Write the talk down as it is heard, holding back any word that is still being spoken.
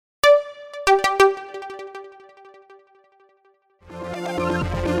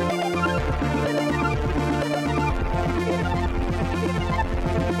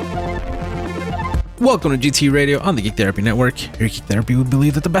Welcome to GT Radio on the Geek Therapy Network. Here at Geek Therapy, we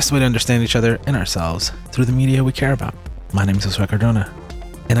believe that the best way to understand each other and ourselves through the media we care about. My name is Josue Cardona,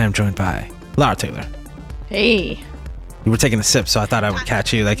 and I'm joined by Lara Taylor. Hey. You were taking a sip, so I thought I would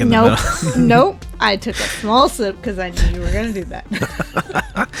catch you like in the middle. Nope. I took a small sip because I knew you were going to do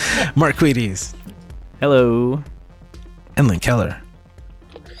that. Mark Queedes. Hello. And Lynn Keller.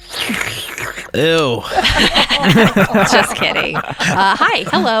 Ew. Just kidding. Hi.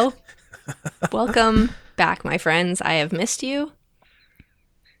 Hello. Welcome back, my friends. I have missed you.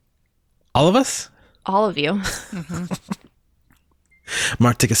 All of us? All of you. Mm-hmm.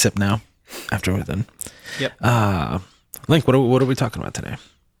 Mark, take a sip now after we're done. Yep. Link, what are we talking about today?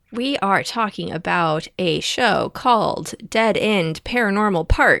 We are talking about a show called Dead End Paranormal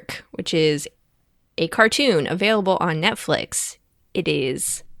Park, which is a cartoon available on Netflix. It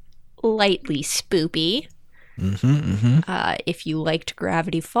is lightly spoopy. If you liked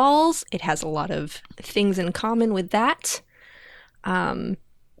Gravity Falls, it has a lot of things in common with that. But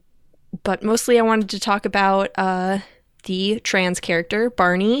mostly I wanted to talk about the trans character,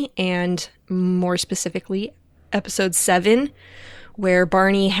 Barney, and more specifically, episode 7, where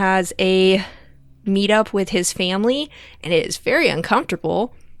Barney has a meetup with his family, and it is very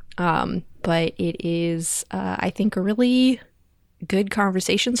uncomfortable, but it is, I think, a really good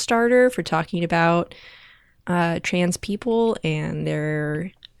conversation starter for talking about trans people and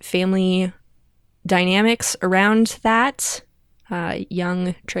their family dynamics around that,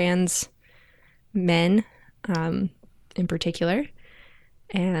 young trans men in particular.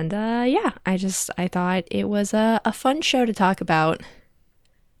 And yeah, I thought it was a fun show to talk about.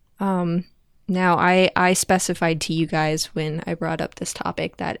 Now, I specified to you guys when I brought up this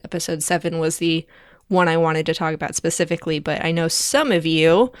topic that episode 7 was the one I wanted to talk about specifically, but I know some of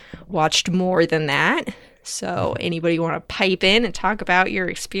you watched more than that. So anybody want to pipe in and talk about your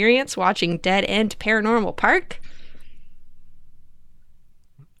experience watching Dead End Paranormal Park?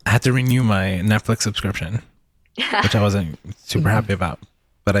 I had to renew my Netflix subscription, which I wasn't super happy about,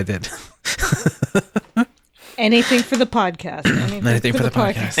 but I did. Anything for the podcast. Anything for the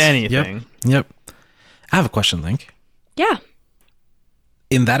podcast. Anything. Yep. I have a question, Link. Yeah.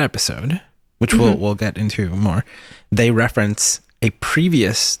 In that episode, which we'll get into more, they reference a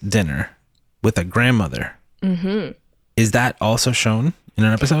previous dinner with a grandmother. Mm-hmm. Is that also shown in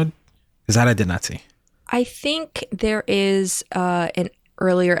an episode? Because that I did not see. I think there is an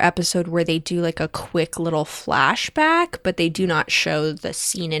earlier episode where they do like a quick little flashback, but they do not show the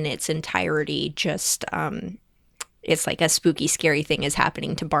scene in its entirety. Just it's like a spooky, scary thing is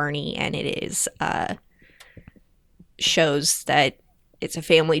happening to Barney, and it is shows that it's a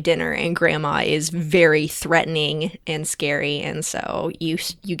family dinner and grandma is very threatening and scary, and so you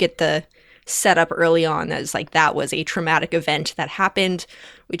get the setup early on that is like that was a traumatic event that happened,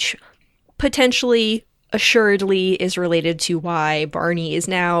 which potentially assuredly is related to why Barney is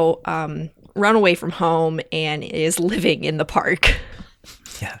now run away from home and is living in the park.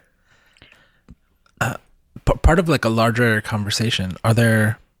 Yeah. Part of like a larger conversation, are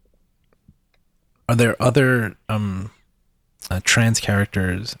there other trans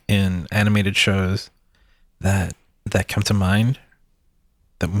characters in animated shows that come to mind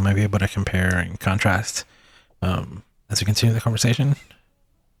that we might be able to compare and contrast as we continue the conversation?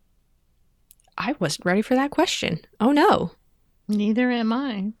 I wasn't ready for that question. Oh no. Neither am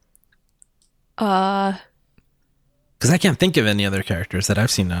I. Because I can't think of any other characters that I've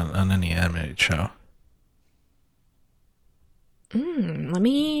seen on any animated show. Let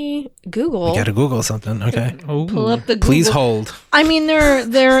me Google. You gotta Google something, okay? Pull up the Google. Please hold. I mean,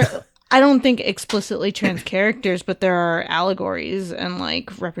 they're I don't think explicitly trans characters, but there are allegories and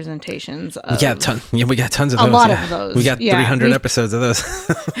like representations of... We got tons of those. A lot of those. We got 300 episodes of those.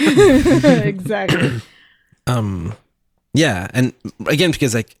 Exactly. Yeah, and again,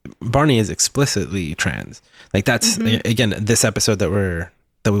 because like Barney is explicitly trans. Like that's again, this episode that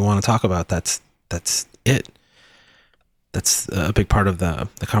we want to talk about, that's it. That's a big part of the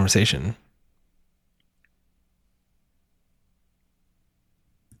conversation.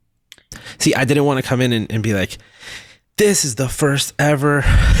 See, I didn't want to come in and be like, this is the first ever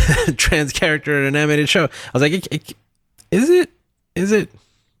trans character in an animated show. I was like, is it? It's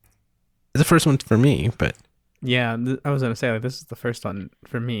the first one for me, but... Yeah, I was going to say, like, this is the first one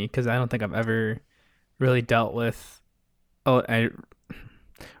for me, because I don't think I've ever really dealt with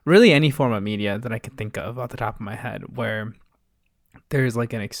really any form of media that I can think of off the top of my head where there's,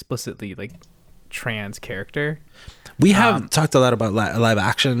 like, an explicitly, like, trans character. We have talked a lot about live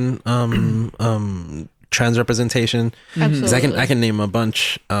action trans representation. Absolutely. I can name a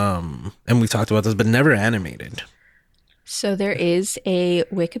bunch, and we talked about this, but never animated. So there is a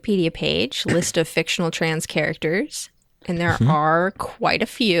Wikipedia page, list of fictional trans characters, and there are quite a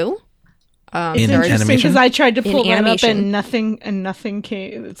few. It's In interesting animation? because I tried to In pull that up animation. and nothing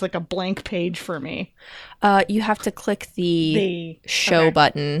came. It's like a blank page for me. You have to click the show okay.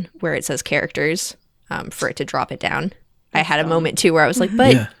 button where it says characters for it to drop it down. I had a moment too where I was like,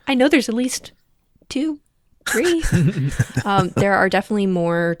 but Yeah. I know there's at least 2, 3. There are definitely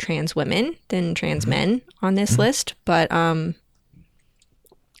more trans women than trans men on this list, but I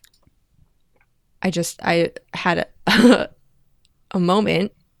had a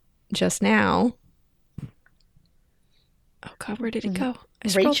moment just now. Oh God, where did it go? I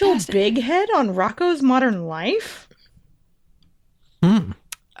scrolled Rachel past it. Bighead on Rocco's Modern Life. In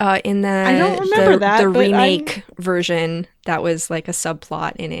the I don't remember that, the but remake version, that was like a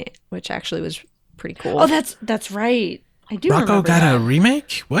subplot in it, which actually was pretty cool. Oh, that's right. I do Rocco remember got that. a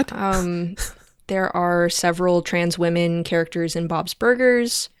remake? What? There are several trans women characters in Bob's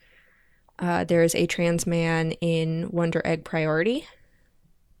Burgers. There's a trans man in Wonder Egg Priority.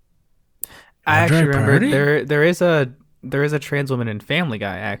 I actually Wonder Egg remember Priority? there is a trans woman in Family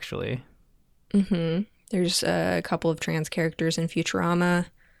Guy actually. There's a couple of trans characters in Futurama.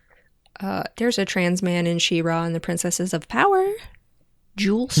 There's a trans man in She-Ra and the Princesses of Power.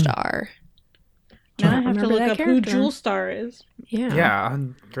 Jewel Star. Now I have to remember look that up who character. Jewel Star is. Yeah,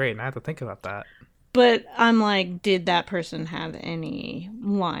 great. I have to think about that. But I'm like, did that person have any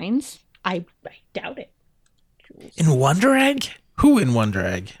lines? I doubt it. In Wonder Egg? Who in Wonder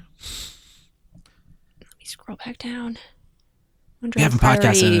Egg? Let me scroll back down. Wonder We Egg haven't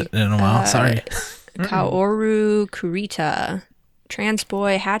Priority, podcasted in a while. Sorry. Kaoru Kurita. Trans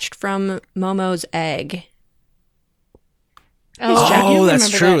boy hatched from Momo's egg. Oh, Oh, I do that's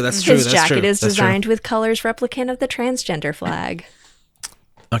remember true. that. That's true. His That's jacket true. is That's true. designed with colors replicant of the transgender flag.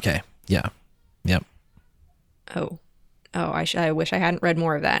 Okay. Yeah. Yep. Oh, I wish I hadn't read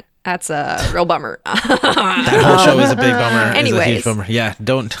more of that. That's a real bummer. That whole show is a big bummer. It's a Anyways. huge bummer. Yeah.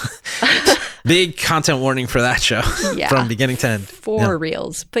 Don't. Big content warning for that show Yeah. from beginning to end. For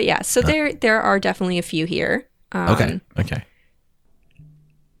reals. But yeah, so there are definitely a few here. Okay. Okay.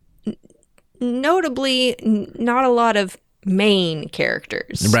 Notably, not a lot of main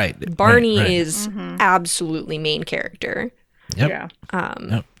characters. Right. Barney right. is absolutely main character. Yep. Yeah.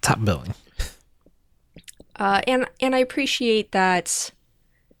 Yep. Top billing. And I appreciate that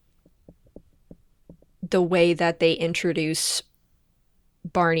the way that they introduce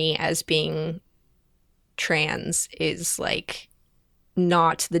Barney as being trans is like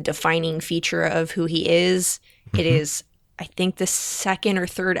not the defining feature of who he is. It is, I think, the second or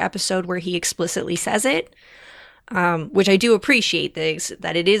third episode where he explicitly says it, which I do appreciate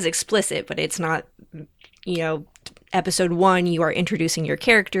that it is explicit, but it's not, episode 1, you are introducing your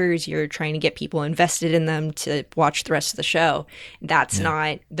characters, you're trying to get people invested in them to watch the rest of the show. That's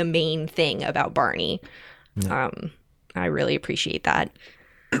not the main thing about Barney. I really appreciate that.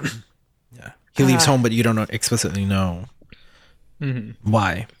 Yeah. He leaves home, but you don't explicitly know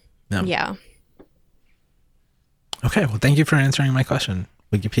why. No. Yeah. Okay. Well, thank you for answering my question,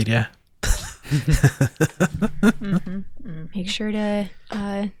 Wikipedia. Make sure to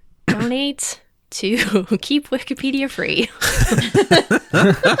donate to keep Wikipedia free.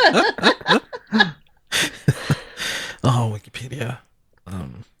 Oh, Wikipedia.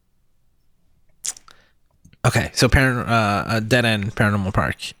 Okay, so Dead End Paranormal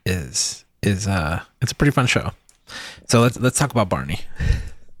Park is it's a pretty fun show. So let's talk about Barney.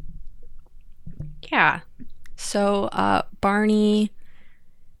 Yeah. So Barney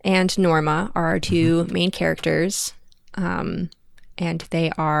and Norma are our two main characters, and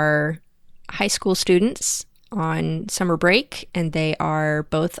they are high school students on summer break, and they are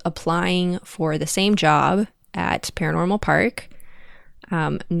both applying for the same job at Paranormal Park.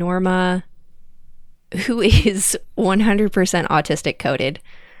 Norma, who is 100% autistic coded,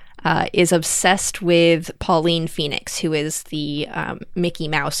 is obsessed with Pauline Phoenix, who is the Mickey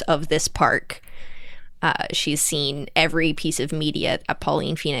Mouse of this park. She's seen every piece of media that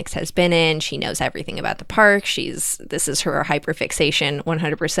Pauline Phoenix has been in. She knows everything about the park. This is her hyperfixation,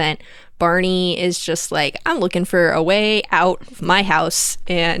 100%. Barney is just like, I'm looking for a way out of my house,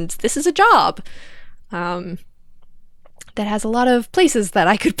 and this is a job that has a lot of places that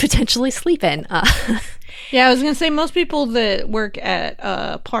I could potentially sleep in. Yeah, I was going to say most people that work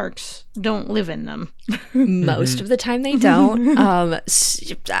at parks don't live in them. Most of the time they don't.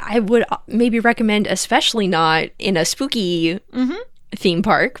 I would maybe recommend, especially not in a spooky theme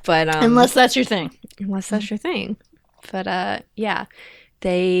park, but Unless that's your thing. unless that's your thing. But yeah,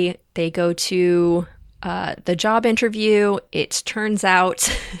 they go to the job interview. It turns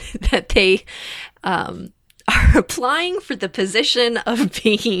out that they are applying for the position of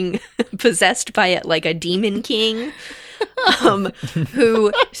being possessed by a demon king,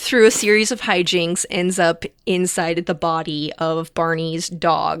 who, through a series of hijinks, ends up inside the body of Barney's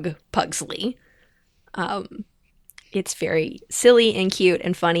dog, Pugsley. It's very silly and cute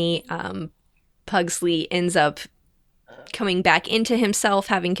and funny. Pugsley ends up coming back into himself,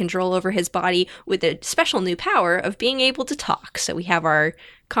 having control over his body with a special new power of being able to talk. So we have our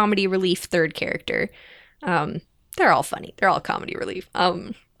comedy relief third character. They're all funny. They're all comedy relief.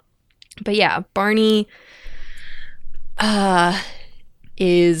 But yeah, Barney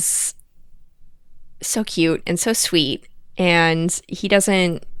is so cute and so sweet, and he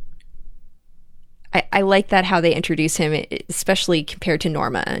doesn't. I like that how they introduce him, especially compared to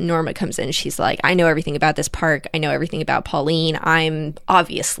Norma. Norma comes in, she's like, I know everything about this park. I know everything about Pauline. I'm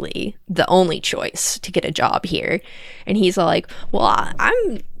obviously the only choice to get a job here. And he's like, well,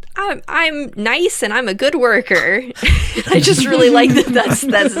 I'm nice and I'm a good worker. I just really like that.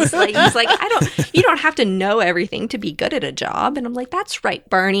 That's like, he's like, you don't have to know everything to be good at a job. And I'm like, that's right,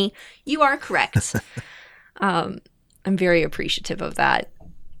 Barney, you are correct. I'm very appreciative of that.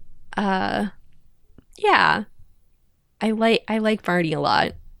 Yeah, I like Barney a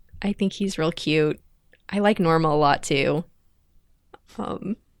lot. I think he's real cute. I like Norma a lot too.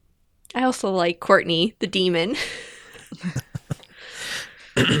 I also like Courtney, the demon,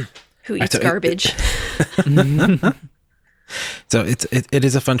 who eats garbage. So it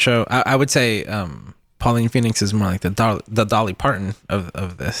is a fun show. I would say Pauline Phoenix is more like the Dolly Parton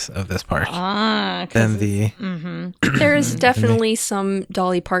of this park than the. There's definitely some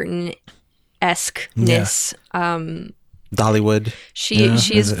Dolly Parton esque-ness. Dollywood. She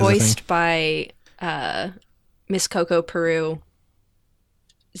is voiced by Miss Coco Peru.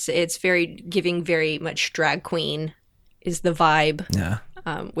 It's giving very much drag queen is the vibe. Yeah.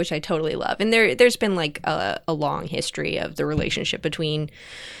 Which I totally love. And there's been like a long history of the relationship between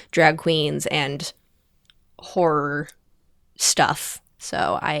drag queens and horror stuff.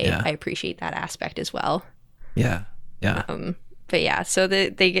 So I appreciate that aspect as well. Yeah. Yeah. But yeah, so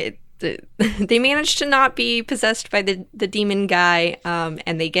they manage to not be possessed by the demon guy,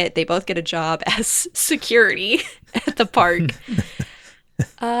 and they both get a job as security at the park.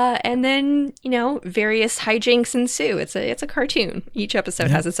 And then, various hijinks ensue. It's a cartoon. Each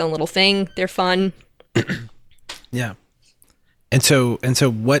episode has its own little thing. They're fun. Yeah. And so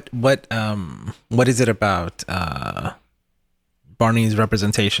what is it about Barney's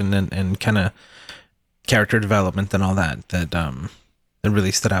representation and kind of character development and all that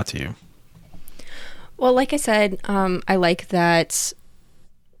really stood out to you? Well, like I said, I like that.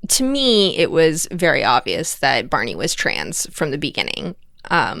 To me, it was very obvious that Barney was trans from the beginning.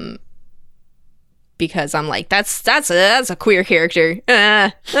 Because I'm like, that's a queer character.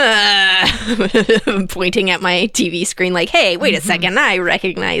 Pointing at my TV screen like, hey, wait a second, I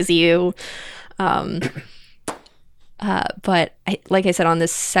recognize you. But like I said, on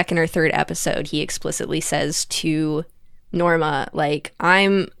this second or third episode, he explicitly says to Norma, like,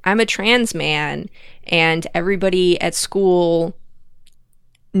 I'm a trans man, and everybody at school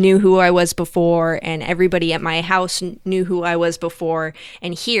knew who I was before, and everybody at my house knew who I was before,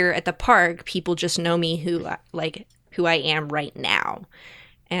 and here at the park, people just know me who I am right now.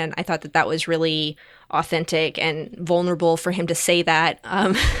 And I thought that was really authentic and vulnerable for him to say that,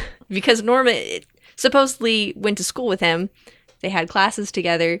 because Norma supposedly went to school with him. They had classes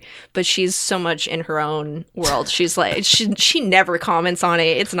together, but she's so much in her own world. She's like, she never comments on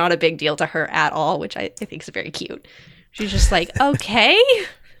it. It's not a big deal to her at all, which I think is very cute. She's just like, okay,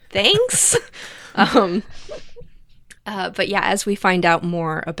 thanks. But yeah, as we find out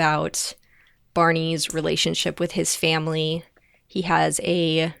more about Barney's relationship with his family, he has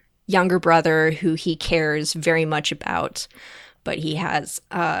a younger brother who he cares very much about, but he has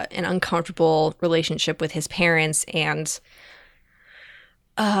an uncomfortable relationship with his parents and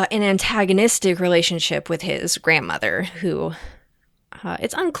an antagonistic relationship with his grandmother, who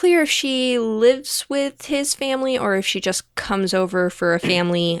it's unclear if she lives with his family or if she just comes over for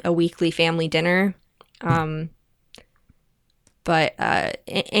a weekly family dinner. But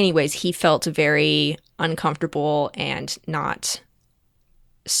anyways, he felt very uncomfortable and not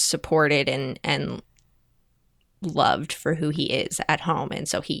supported and loved for who he is at home. And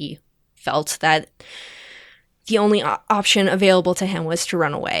so he felt that the only option available to him was to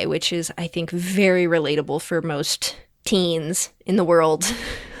run away, which is, I think, very relatable for most teens in the world.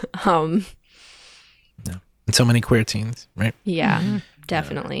 Yeah. And so many queer teens, right? Yeah,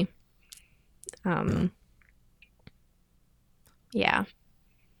 definitely. Yeah.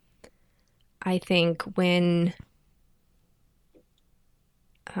 I think when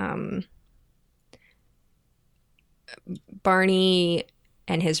Barney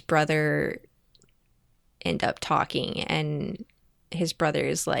and his brother end up talking, and his brother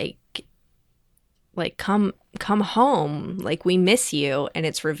is like come home, like we miss you. And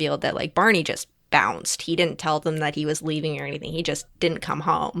it's revealed that like Barney just bounced. He didn't tell them that he was leaving or anything. He just didn't come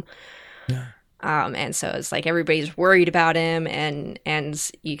home. Yeah. And so it's like everybody's worried about him,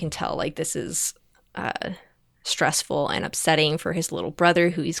 and you can tell like this is stressful and upsetting for his little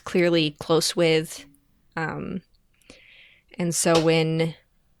brother, who he's clearly close with. And so when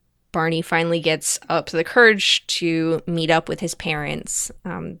Barney finally gets up the courage to meet up with his parents,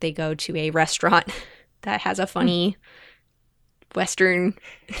 they go to a restaurant that has a funny Western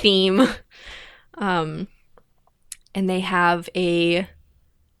theme. And they have a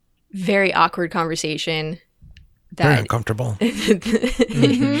very awkward conversation. Very uncomfortable.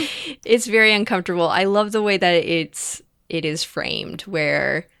 It's very uncomfortable. I love the way that it is framed,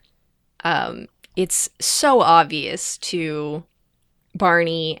 where it's so obvious to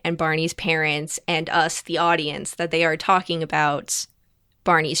Barney and Barney's parents and us, the audience, that they are talking about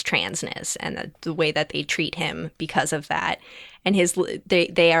Barney's transness and the way that they treat him because of that. And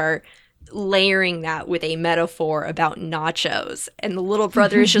they are layering that with a metaphor about nachos, and the little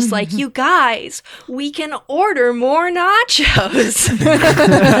brother is just like, you guys, we can order more nachos.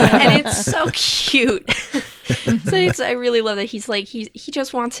 And it's so cute. So I really love that he's like, he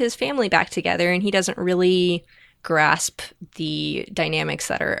just wants his family back together, and he doesn't really grasp the dynamics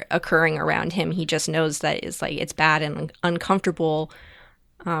that are occurring around him. He just knows that it's bad and uncomfortable,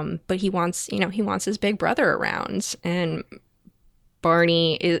 but he wants his big brother around. And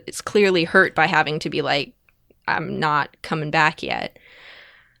Barney is clearly hurt by having to be like, I'm not coming back yet.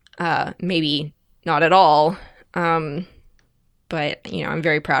 Maybe not at all. But, I'm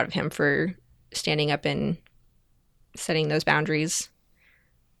very proud of him for standing up and setting those boundaries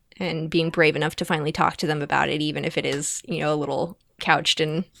and being brave enough to finally talk to them about it, even if it is, a little couched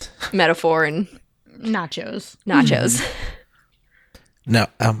in metaphor and nachos. No,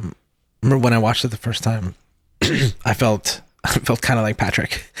 remember when I watched it the first time, I felt kind of like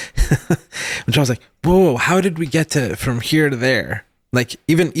Patrick, which I was like, whoa, how did we get from here to there? Like,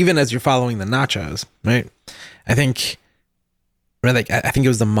 even as you're following the nachos, right? I think it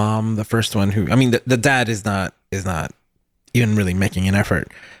was the mom, the first one who, I mean, the dad is not even really making an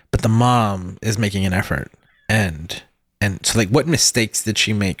effort, but the mom is making an effort. And so like, what mistakes did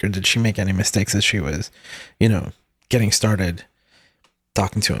she make, or did she make any mistakes as she was, getting started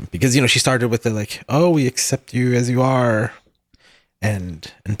talking to him? Because, she started with the like, oh, we accept you as you are.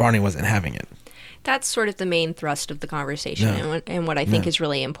 And Barney wasn't having it. That's sort of the main thrust of the conversation, and what I think is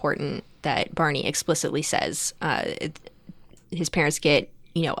really important that Barney explicitly says. His parents get,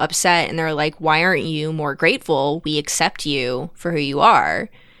 upset, and they're like, why aren't you more grateful? We accept you for who you are.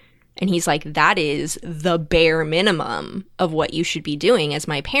 And he's like, that is the bare minimum of what you should be doing as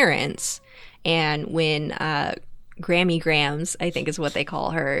my parents. And when Grammy Grams, I think is what they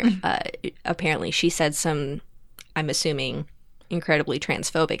call her, apparently she said some, I'm assuming, incredibly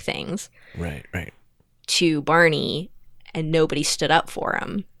transphobic things right to Barney, and nobody stood up for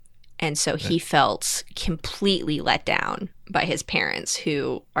him. And so he felt completely let down by his parents,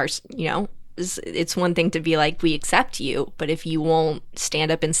 who are, it's one thing to be like, we accept you, but if you won't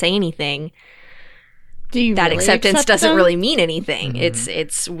stand up and say anything, that really acceptance doesn't really mean anything. Mm-hmm.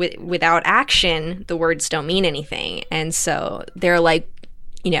 It's without action, the words don't mean anything. And so they're like,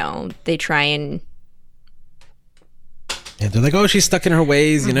 they try and, yeah, they're like, oh, she's stuck in her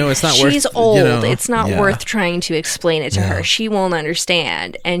ways. It's not worth. She's old. It's not worth trying to explain it to her. She won't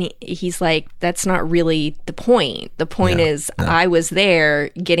understand. And he's like, that's not really the point. The point is, I was there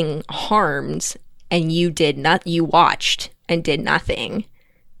getting harmed, and you watched and did nothing.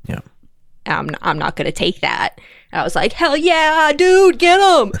 Yeah. I'm not going to take that. And I was like, hell yeah, dude, get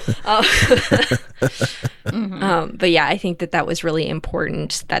him. But yeah, I think that was really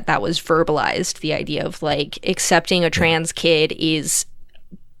important that was verbalized. The idea of like accepting a trans kid is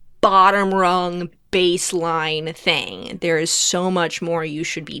bottom rung baseline thing. There is so much more you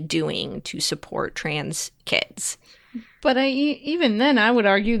should be doing to support trans kids. But even then, I would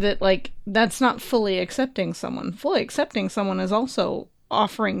argue that like that's not fully accepting someone. Fully accepting someone is also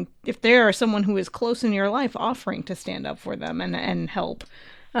offering, if they are someone who is close in your life, offering to stand up for them and help.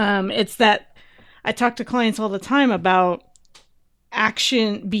 It's that I talk to clients all the time about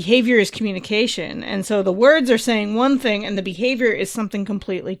behavior is communication. And so the words are saying one thing and the behavior is something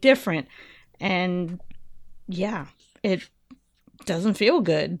completely different. And yeah, it doesn't feel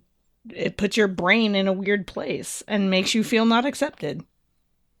good. It puts your brain in a weird place and makes you feel not accepted.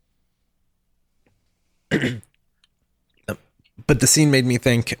 But the scene made me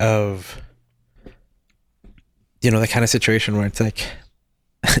think of the kind of situation where it's like,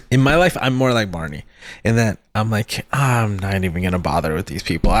 in my life, I'm more like Barney in that I'm like, I'm not even going to bother with these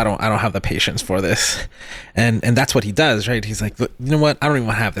people. I don't have the patience for this. And that's what he does, right? He's like, look, you know what? I don't even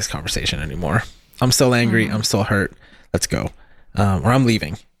want to have this conversation anymore. I'm still angry. I'm still hurt. Let's go. Or I'm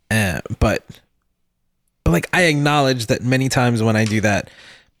leaving. But like, I acknowledge that many times when I do that,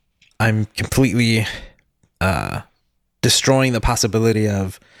 I'm completely destroying the possibility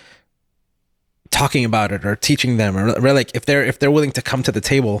of talking about it or teaching them, or like if they're willing to come to the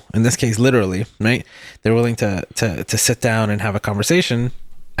table, in this case literally, right, they're willing to sit down and have a conversation.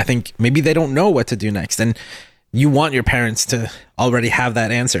 I think maybe they don't know what to do next, and you want your parents to already have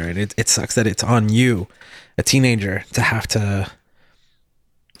that answer, and it sucks that it's on you, a teenager, to have to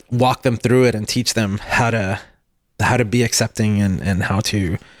walk them through it and teach them how to be accepting and how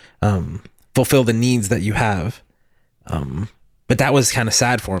to fulfill the needs that you have. But that was kind of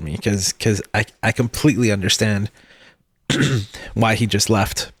sad for me because I completely understand why he just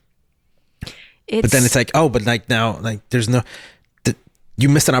left. But then it's like, oh, but like now, like there's no, you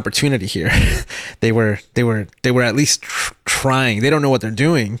missed an opportunity here. they were at least trying. They don't know what they're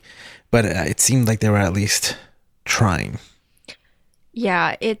doing, but it seemed like they were at least trying.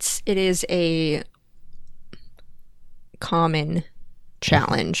 Yeah, it is a common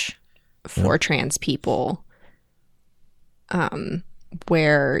challenge for trans people.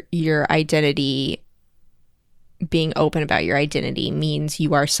 Where your identity, being open about your identity, means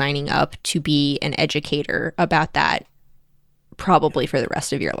you are signing up to be an educator about that probably for the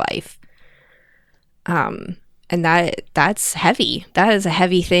rest of your life. And that's heavy. That is a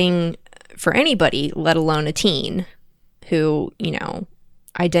heavy thing for anybody, let alone a teen who,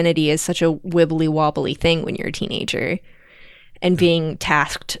 identity is such a wibbly wobbly thing when you're a teenager, and being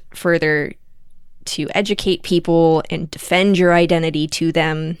tasked further to educate people and defend your identity to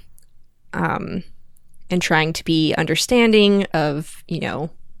them, and trying to be understanding of,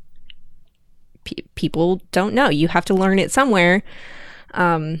 people don't know. You have to learn it somewhere.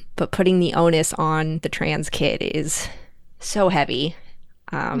 But putting the onus on the trans kid is so heavy,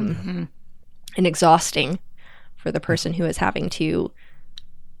 and exhausting for the person who is having to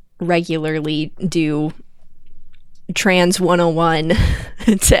regularly do trans 101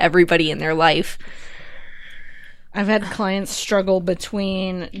 to everybody in their life. I've had clients struggle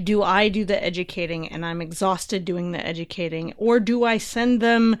between, do I do the educating and I'm exhausted doing the educating, or do I send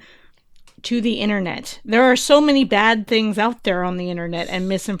them to the internet? There are so many bad things out there on the internet and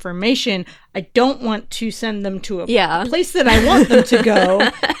misinformation. I don't want to send them to a place that I want them to go.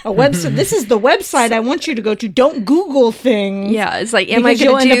 A website. This is the website I want you to go to. Don't Google things. Yeah, it's like,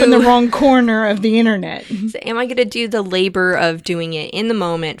 you'll end up in the wrong corner of the internet. So am I going to do the labor of doing it in the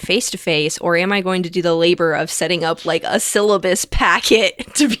moment, face to face, or am I going to do the labor of setting up like a syllabus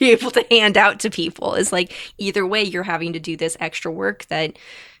packet to be able to hand out to people? It's like, either way, you're having to do this extra work that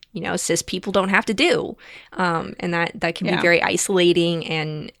cis people don't have to do. And that can be very isolating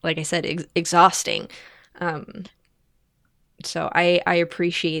and, like I said, exhausting. So I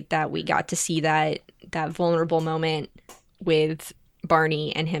appreciate that we got to see that vulnerable moment with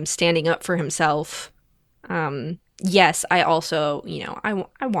Barney and him standing up for himself. Yes, I also, I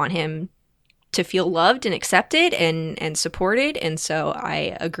want him to feel loved and accepted and supported. And so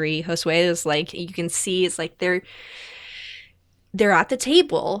I agree. Josue is like, you can see it's like they're at the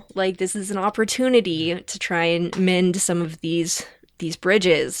table. Like, this is an opportunity to try and mend some of these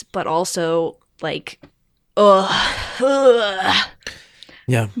bridges, but also like,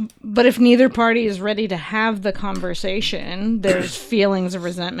 Yeah. But if neither party is ready to have the conversation, there's feelings of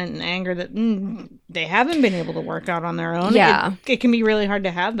resentment and anger that they haven't been able to work out on their own. Yeah. It can be really hard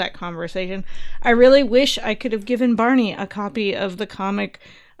to have that conversation. I really wish I could have given Barney a copy of the comic,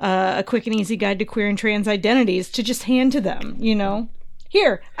 A Quick and Easy Guide to Queer and Trans Identities, to just hand to them,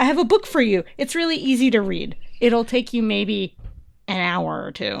 Here, I have a book for you. It's really easy to read. It'll take you maybe an hour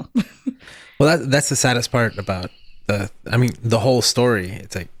or two. Well, that's the saddest part about the whole story.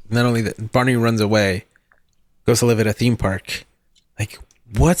 It's like, not only that Barney runs away, goes to live at a theme park. Like,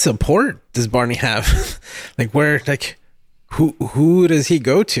 what support does Barney have? Who does he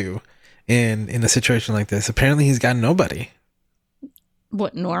go to in a situation like this? Apparently he's got nobody.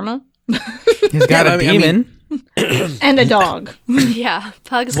 What, Norma? He's got a demon. And a dog. Yeah,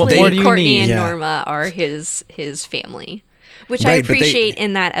 Pugsley, Courtney, and Norma are his family. Which I appreciate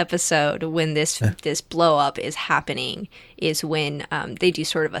in that episode when this blow up is happening, is when they do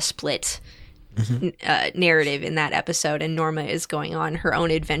sort of a split narrative in that episode, and Norma is going on her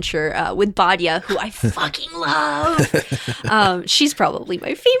own adventure with Badia, who I fucking love. She's probably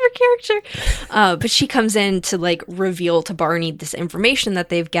my favorite character, but she comes in to like reveal to Barney this information that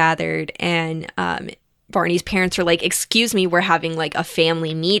they've gathered, and Barney's parents are like, excuse me, we're having like a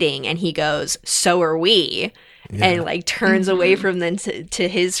family meeting. And he goes, so are we. Yeah. And like turns away from them to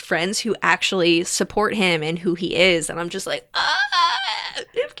his friends who actually support him and who he is. And I'm just like, I'm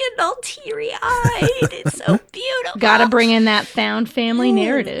getting all teary-eyed. It's so beautiful. Gotta bring in that found family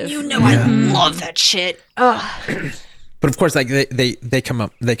narrative. You know, I love that shit. Ugh. But of course, like they come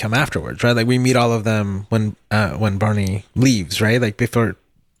afterwards, right? Like we meet all of them when Barney leaves, right? Like before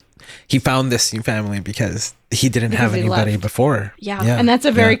he found this new family because he didn't have anybody before. Yeah. And that's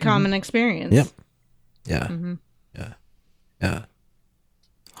a very common experience. Yep. Yeah. Mm-hmm. Yeah. Yeah.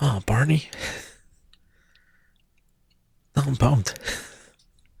 Oh, Barney. Oh, I'm bummed.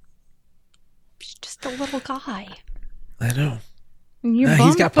 He's just a little guy. I know. You're bummed,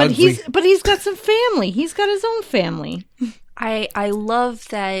 he's got but he's got some family. He's got his own family. I love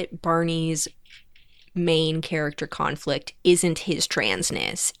that Barney's main character conflict isn't his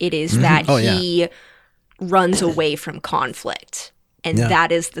transness. It is that he runs away from conflict. And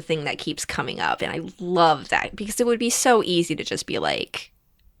that is the thing that keeps coming up. And I love that because it would be so easy to just be like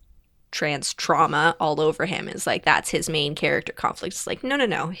trans trauma all over him. It's like, that's his main character conflict. It's like,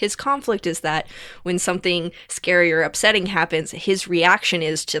 no. His conflict is that when something scary or upsetting happens, his reaction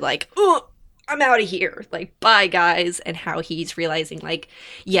is to like, oh, I'm out of here. Like, bye, guys. And how he's realizing like,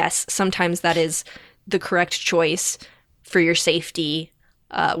 yes, sometimes that is the correct choice for your safety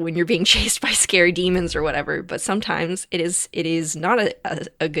when you're being chased by scary demons or whatever, but sometimes it is not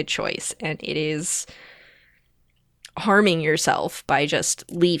a good choice, and it is harming yourself by just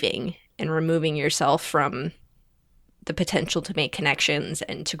leaving and removing yourself from the potential to make connections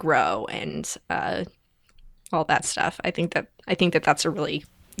and to grow and all that stuff. I think that that's a really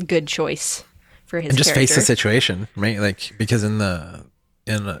good choice for his. And just face the situation, right? Like because in the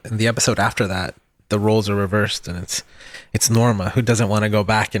episode after that, the roles are reversed, and it's Norma who doesn't want to go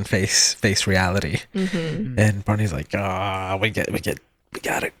back and face reality, and Barney's like, we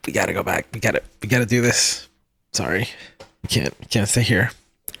gotta go back, we gotta do this. Sorry, we can't stay here.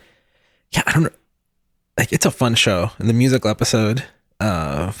 Yeah, I don't know. Like it's a fun show, and the musical episode,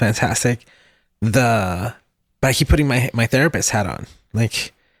 fantastic. But I keep putting my therapist hat on,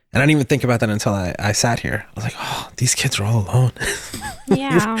 like, and I didn't even think about that until I sat here. I was like, oh, these kids are all alone.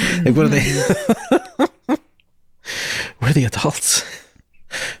 Yeah. Like, what are they? Where are the adults?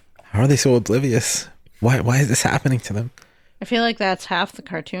 How are they so oblivious? Why is this happening to them? I feel like that's half the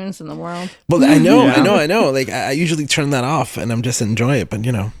cartoons in the world. Well, I know. Like, I usually turn that off and I'm just enjoy it. But,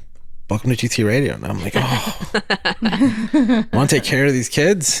 welcome to GT Radio. And I'm like, I want to take care of these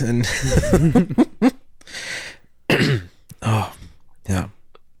kids. And, oh, yeah.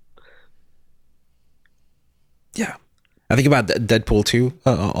 Yeah. I think about Deadpool 2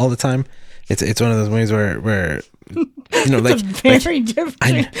 all the time. It's one of those movies where like very different.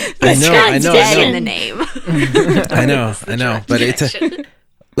 I know. In the name. I know. But it's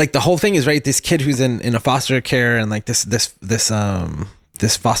like the whole thing is right. This kid who's in a foster care and like this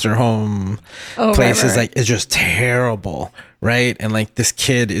foster home place is just terrible, right? And like this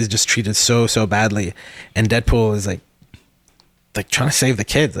kid is just treated so badly, and Deadpool is like trying to save the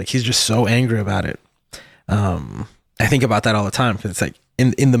kids. Like he's just so angry about it. I think about that all the time because it's like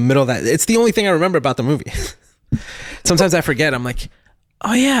in the middle of that. It's the only thing I remember about the movie. Sometimes I forget. I'm like,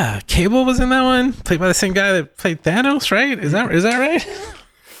 oh yeah, Cable was in that one, played by the same guy that played Thanos, right? Is that right?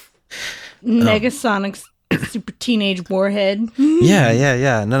 Negasonic Super Teenage Warhead.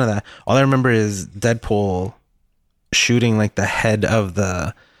 Yeah. None of that. All I remember is Deadpool shooting like the head of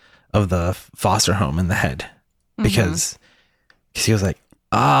the foster home in the head because he was like,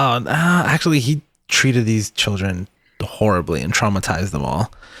 actually he treated these children horribly and traumatized them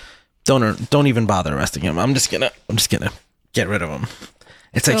all. Don't even bother arresting him. I'm just gonna get rid of him.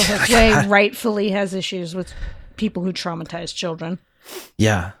 It's like Jose rightfully has issues with people who traumatize children.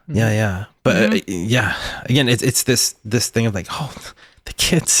 Yeah. But again, it's this thing of like, oh, the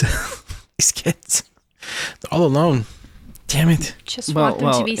kids, these kids, they're all alone. Damn it. Just want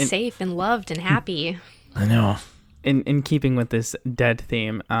them to be safe and loved and happy. I know. In keeping with this dead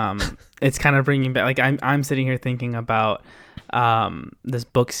theme, it's kind of bringing back. Like I'm sitting here thinking about this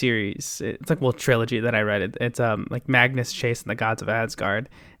book series. It's like trilogy that I read. It's like Magnus Chase and the Gods of Asgard.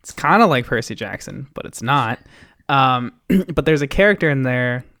 It's kind of like Percy Jackson, but it's not. But there's a character in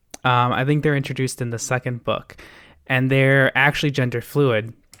there. I think they're introduced in the second book, and they're actually gender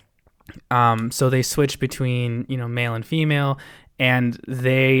fluid. So they switch between male and female, and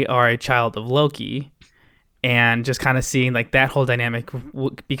they are a child of Loki. And just kind of seeing like that whole dynamic,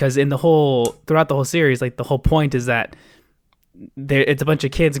 because throughout the whole series, like the whole point is that it's a bunch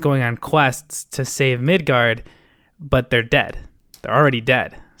of kids going on quests to save Midgard, but they're dead. They're already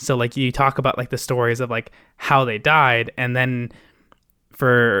dead. So like you talk about like the stories of like how they died, and then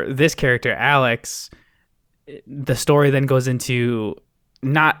for this character Alex, the story then goes into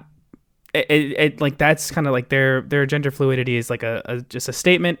not it like that's kind of like their gender fluidity is like a just a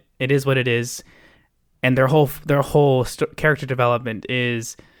statement. It is what it is, and their whole character development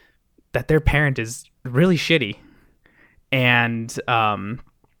is that their parent is really shitty, and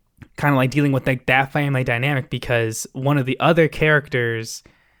kind of like dealing with like that family dynamic, because one of the other characters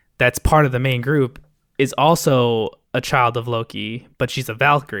that's part of the main group is also a child of Loki, but she's a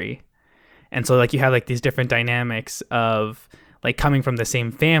Valkyrie. And so like you have like these different dynamics of like coming from the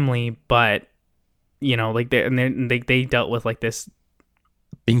same family, but you know, like they dealt with like this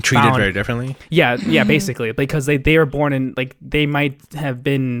being treated very differently. Yeah, basically, because they were born in, like, they might have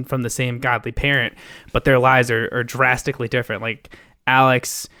been from the same godly parent, but their lives are drastically different. Like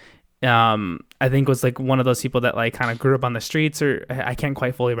Alex, I think was like one of those people that like kind of grew up on the streets, or I can't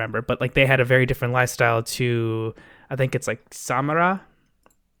quite fully remember, but like they had a very different lifestyle to, I think it's like Samira.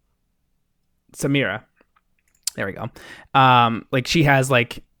 There we go. Like she has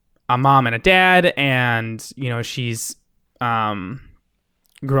like a mom and a dad, and you know she's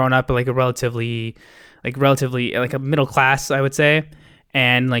grown up like a relatively like a middle class, I would say,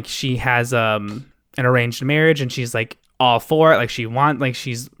 and like she has an arranged marriage, and she's like all for it. Like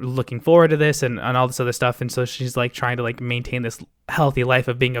she's looking forward to this and all this other stuff, and so she's like trying to like maintain this healthy life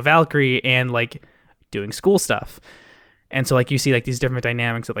of being a Valkyrie and like doing school stuff. And so like you see like these different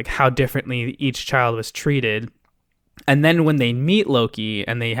dynamics of like how differently each child was treated. And then when they meet Loki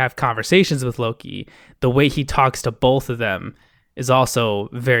and they have conversations with Loki, the way he talks to both of them is also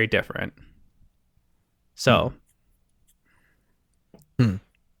very different. So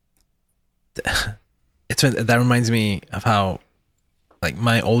that reminds me of how like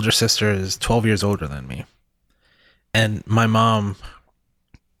my older sister is 12 years older than me, and my mom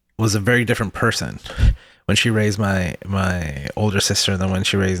was a very different person when she raised my older sister than when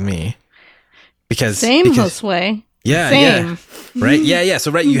she raised me. Because Josue. Yeah, Same. Yeah. Right? Yeah.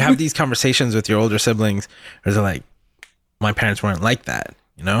 So right, you have these conversations with your older siblings where they're like, my parents weren't like that,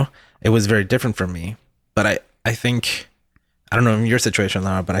 you know? It was very different from me. But I think, I don't know in your situation,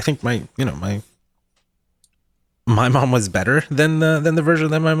 Laura, but I think my mom was better than the version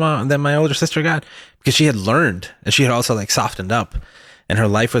that my older sister got, because she had learned, and she had also like softened up, and her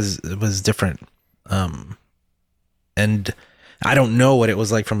life was different. And I don't know what it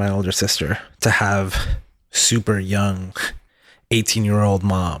was like for my older sister to have super young 18-year-old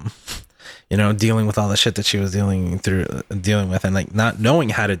mom, you know, dealing with all the shit that she was dealing with, and like not knowing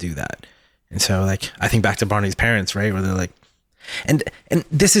how to do that. And so like I think back to Barney's parents, right, where they're like, and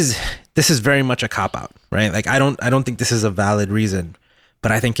this is very much a cop out, right? Like I don't think this is a valid reason,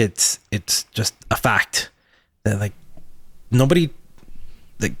 but I think it's just a fact that like nobody,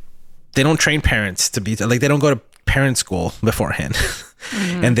 like they don't train parents to be like, they don't go to parent school beforehand.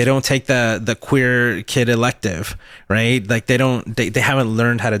 And they don't take the queer kid elective, right? Like they haven't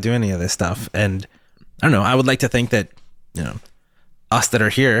learned how to do any of this stuff. And I don't know, I would like to think that, you know, us that are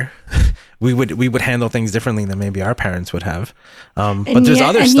here, we would handle things differently than maybe our parents would have. But there's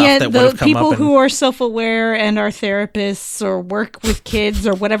other stuff that would have come up. People who are self-aware and are therapists or work with kids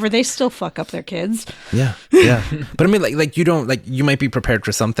or whatever, they still fuck up their kids. Yeah. But I mean, like you don't, like you might be prepared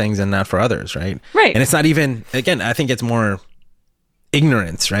for some things and not for others, right? Right. And it's not even, again, I think it's more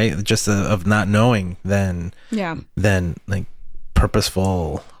ignorance, right? Just of not knowing than like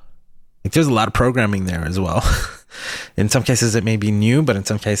purposeful. Like there's a lot of programming there as well. In some cases it may be new, but in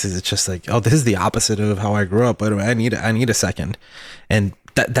some cases it's just like, oh, this is the opposite of how I grew up. But I need a second. And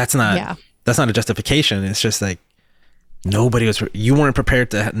that's not a justification. It's just like you weren't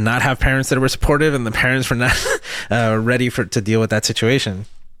prepared to not have parents that were supportive, and the parents were not ready to deal with that situation.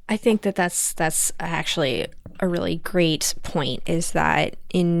 I think that's actually a really great point, is that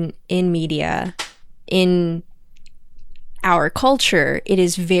in media, in our culture, it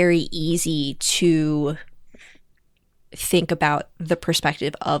is very easy to think about the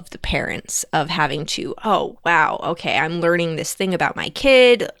perspective of the parents, of having to, oh, wow, okay, I'm learning this thing about my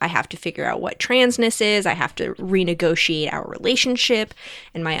kid. I have to figure out what transness is. I have to renegotiate our relationship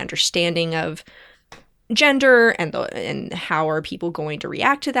and my understanding of gender, and how are people going to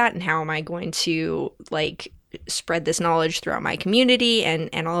react to that, and how am I going to like spread this knowledge throughout my community,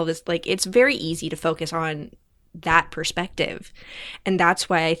 and all of this. Like, it's very easy to focus on that perspective. And that's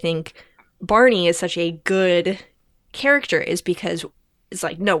why I think Barney is such a good character, is because it's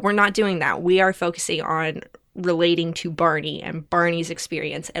like, no, we're not doing that. We are focusing on relating to Barney and Barney's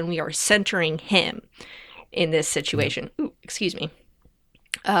experience, and we are centering him in this situation. Ooh, excuse me.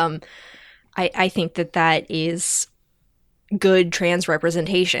 I think that is good trans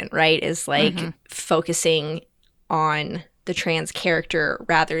representation, right? Is like focusing on the trans character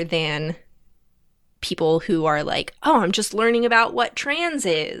rather than people who are like, oh, I'm just learning about what trans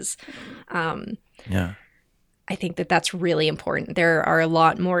is. Yeah. I think that that's really important. There are a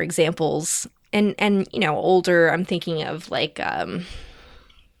lot more examples, and older. I'm thinking of like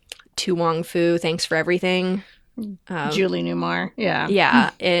Tu Wong Fu, Thanks for Everything. Julie Newmar. Yeah.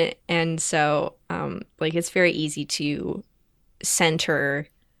 Yeah. And so, like, it's very easy to center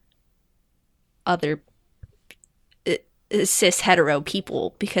other cis hetero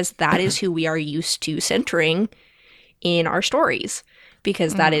people because that is who we are used to centering in our stories,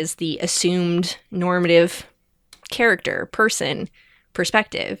 because that is the assumed normative character, person,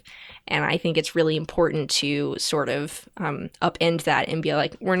 perspective. And I think it's really important to sort of upend that and be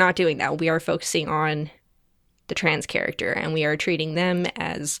like, we're not doing that. We are focusing on the trans character, and we are treating them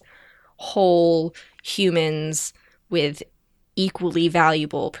as whole humans with equally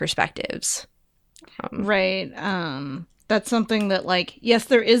valuable perspectives. Right. That's something that, like, yes,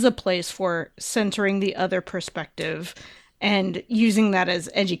 there is a place for centering the other perspective and using that as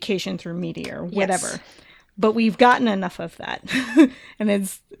education through media or whatever. Yes. But we've gotten enough of that. And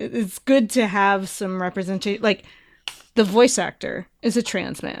it's good to have some representation. Like, the voice actor is a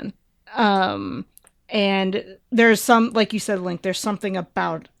trans man. And there's some, like you said, Link, there's something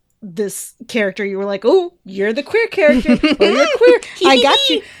about this character. You were like, oh, you're the queer character. Oh, you're queer. I got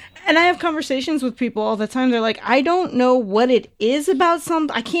you. And I have conversations with people all the time. They're like, I don't know what it is about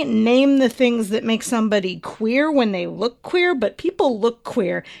I can't name the things that make somebody queer when they look queer, but people look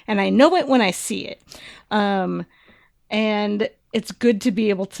queer, and I know it when I see it. And it's good to be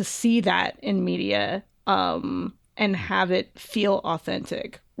able to see that in media, and have it feel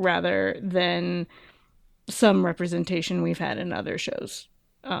authentic rather than some representation we've had in other shows.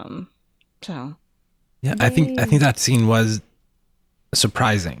 So yeah, I think that scene was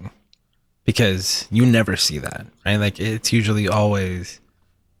surprising because you never see that, right? Like, it's usually always,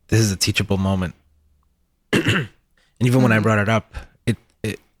 this is a teachable moment. And even when I brought it up, it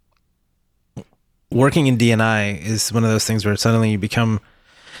working in D&I is one of those things where suddenly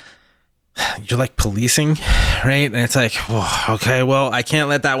you're like policing, right? And it's like, oh, okay, well, I can't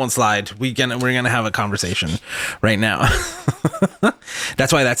let that one slide. We're gonna have a conversation right now.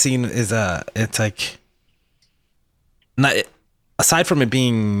 That's why that scene is it's like, not aside from it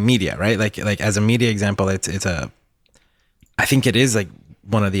being media, right? Like as a media example, I think it is like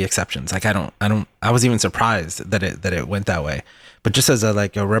one of the exceptions. Like I was even surprised that it went that way. But just as a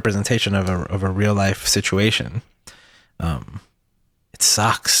representation of a real life situation, it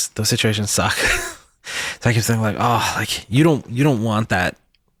sucks. Those situations suck. So I keep thinking like, oh, like you don't want that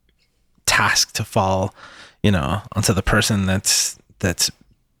task to fall, onto the person that's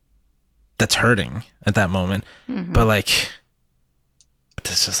hurting at that moment. But like,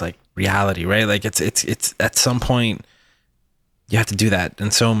 it's just like reality, right? Like it's at some point you have to do that,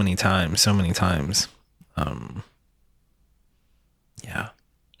 and so many times. Yeah.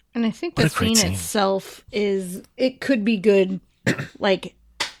 And I think the scene itself it could be good, like,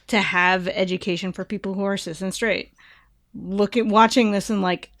 to have education for people who are cis and straight. Watching this and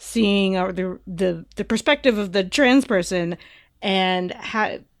like seeing the perspective of the trans person and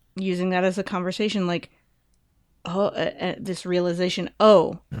using that as a conversation, like, this realization,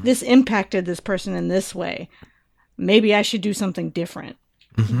 this impacted this person in this way. Maybe I should do something different.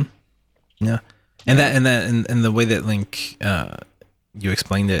 Mm-hmm. Yeah. And the way that Link, you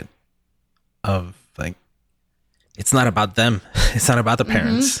explained it, of like, it's not about them. It's not about the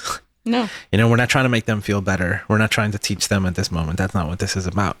parents. No. We're not trying to make them feel better. We're not trying to teach them at this moment. That's not what this is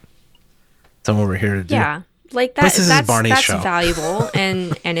about. That's what we're here to do. Yeah. Like that's valuable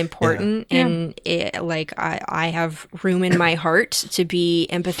and important. Yeah. And I have room in my heart to be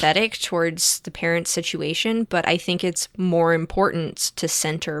empathetic towards the parent's situation, but I think it's more important to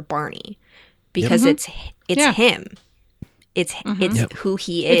center Barney because it's him. It's who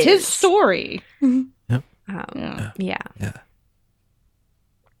he is. It's his story. Yep. Yeah.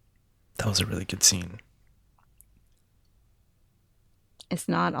 That was a really good scene. It's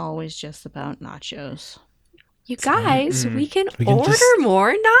not always just about nachos. You guys, we can order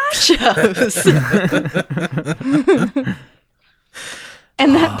more nachos.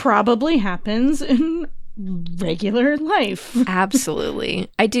 And that probably happens in regular life. Absolutely.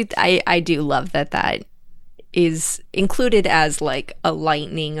 I do love that is included as like a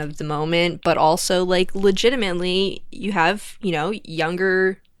lightening of the moment, but also like legitimately you have,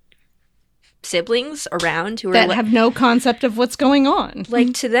 younger siblings around who are that have no concept of what's going on.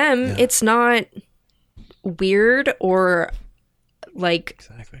 Like, to them, it's not weird or like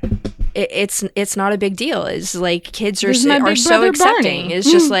it's not a big deal. It's like kids are This is my big so brother accepting. Barney.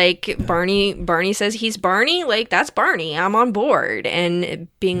 It's just like Barney says he's Barney, like that's Barney. I'm on board. And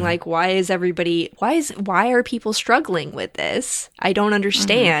being like, why are people struggling with this? I don't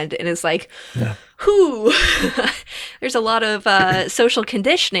understand. And it's like, who? There's a lot of social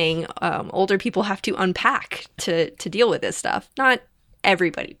conditioning older people have to unpack to deal with this stuff. Not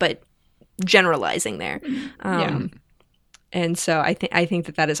everybody, but generalizing there. And so I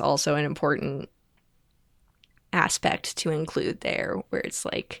think that is also an important aspect to include there, where it's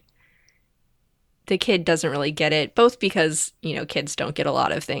like the kid doesn't really get it, both because, kids don't get a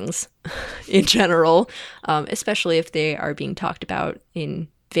lot of things in general, especially if they are being talked about in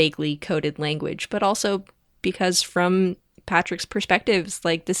vaguely coded language, but also because from Patrick's perspectives,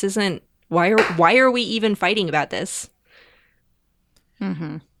 like this isn't, why are we even fighting about this?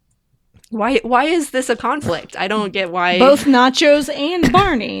 Mm-hmm. Why is this a conflict? I don't get why. Both Nachos and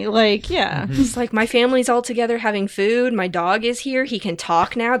Barney, like, yeah. It's like, my family's all together having food. My dog is here. He can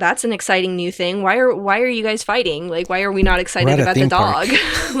talk now. That's an exciting new thing. Why are you guys fighting? Like, why are we not excited about the dog?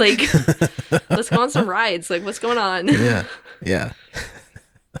 Like, let's go on some rides. Like, what's going on? Yeah. Yeah.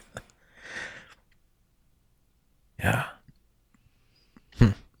 Yeah.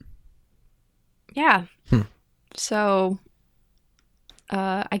 Yeah. So,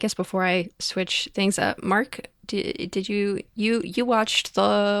 I guess before I switch things up, Mark, did you watched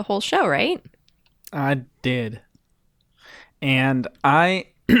the whole show, right? I did, and I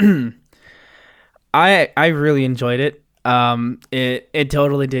I really enjoyed it. It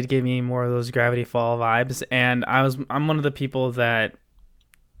totally did give me more of those Gravity Fall vibes, and I'm one of the people that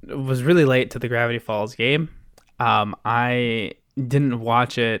was really late to the Gravity Falls game. I didn't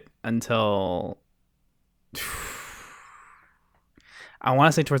watch it until I want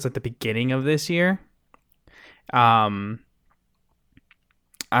to say towards like the beginning of this year. I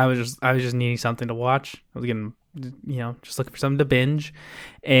was just needing something to watch. I was getting, just looking for something to binge,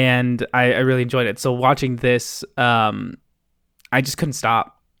 and I really enjoyed it. So watching this, I just couldn't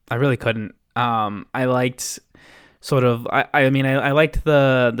stop. I really couldn't. I liked sort of, I liked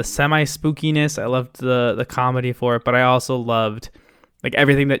the semi spookiness. I loved the comedy for it, but I also loved like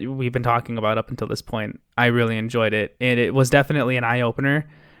everything that we've been talking about up until this point. I really enjoyed it, and it was definitely an eye opener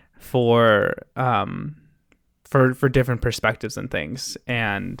for different perspectives and things.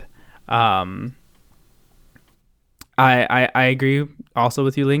 And I agree also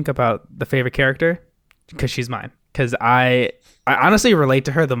with you, Link, about the favorite character, because she's mine. Because I honestly relate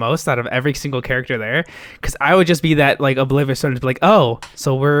to her the most out of every single character there. Because I would just be that like oblivious sort of like, oh,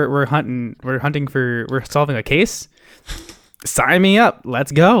 so we're solving a case. Sign me up.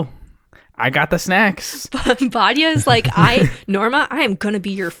 Let's go. I got the snacks. Badia is like, Norma, I am going to be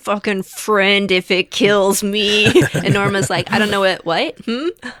your fucking friend if it kills me. And Norma's like, I don't know what?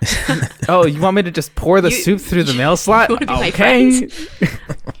 Oh, you want me to just pour the soup through the mail slot? You wanna be okay.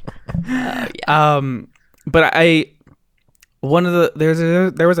 My yeah. But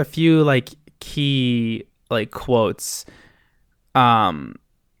there was a few like key like quotes, or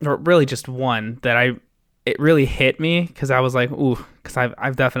really just one that it really hit me, because I was like, ooh, because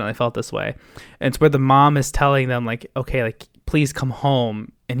I've definitely felt this way. And it's where the mom is telling them like, okay, like please come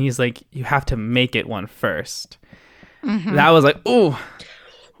home, and he's like, you have to make it one first. Mm-hmm. That was like, ooh,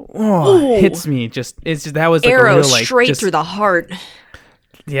 hits me. That was like arrow a real, like, straight through the heart.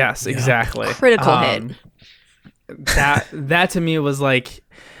 Yes, exactly. Critical hit. That to me was like,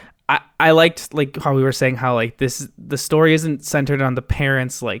 I liked like how we were saying how like the story isn't centered on the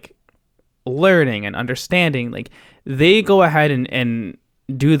parents like learning and understanding. Like they go ahead and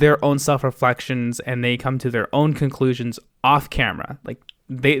do their own self-reflections, and they come to their own conclusions off camera. Like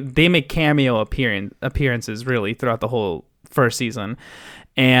they make cameo appearances really throughout the whole first season.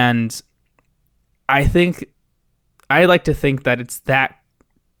 And I like to think that it's that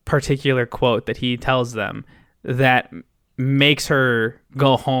particular quote that he tells them that makes her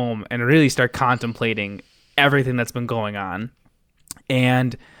go home and really start contemplating everything that's been going on.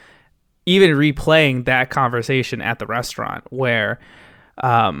 And even replaying that conversation at the restaurant where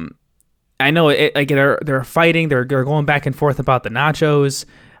I know it, like they're fighting, they're going back and forth about the nachos,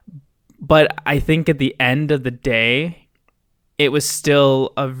 but I think at the end of the day, it was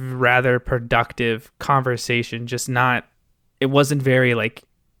still a rather productive conversation. It wasn't very like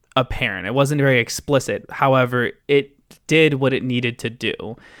apparent. It wasn't very explicit. However, it did what it needed to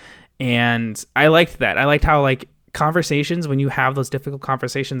do. And I liked that. I liked how like conversations, when you have those difficult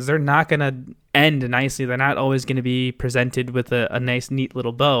conversations, they're not going to end nicely. They're not always going to be presented with a nice, neat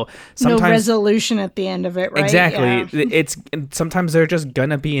little bow. Sometimes, no resolution at the end of it, right? Exactly. Yeah. Sometimes they're just going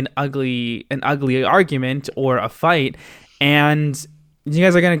to be an ugly argument or a fight. And you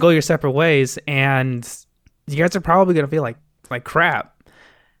guys are going to go your separate ways, and you guys are probably going to feel like crap.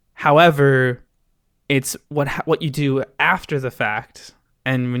 However, it's what you do after the fact,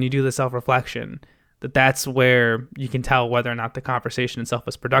 and when you do the self-reflection, that's where you can tell whether or not the conversation itself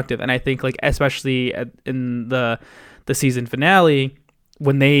was productive. And I think, like, especially in the season finale,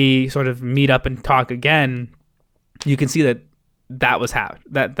 when they sort of meet up and talk again, you can see that was how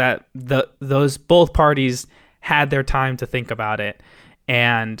those both parties had their time to think about it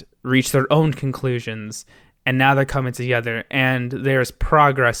and reach their own conclusions. And now they're coming together, and there's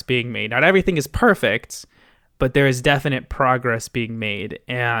progress being made. Not everything is perfect, but there is definite progress being made.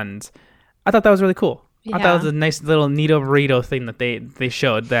 And I thought that was really cool. Yeah. I thought it was a nice little neato burrito thing that they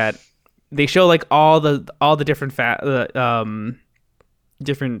showed. That they show like all the different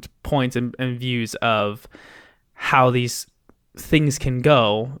different points and views of how these things can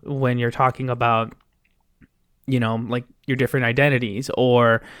go when you're talking about, like your different identities,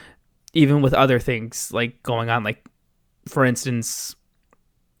 or even with other things like going on, like for instance,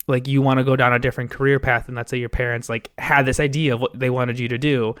 like you want to go down a different career path, and let's say your parents like had this idea of what they wanted you to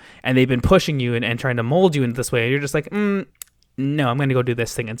do, and they've been pushing you and trying to mold you into this way, and you're just like, no, I'm going to go do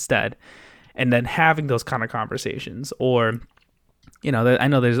this thing instead. And then having those kind of conversations, or I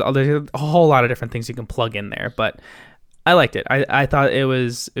know there's a whole lot of different things you can plug in there, but I liked it. I thought it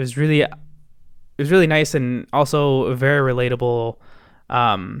was really nice, and also very relatable,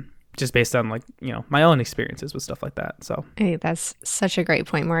 just based on like, my own experiences with stuff like that. So Hey, that's such a great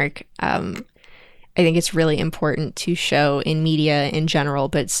point, Mark. I think it's really important to show in media in general,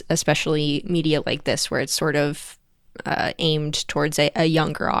 but especially media like this, where it's sort of aimed towards a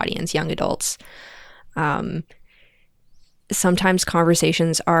younger audience, young adults. Sometimes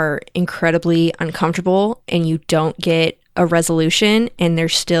conversations are incredibly uncomfortable and you don't get a resolution, and they're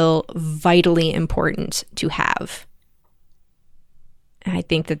still vitally important to have. And I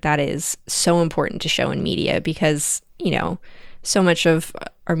think that is so important to show in media, because, so much of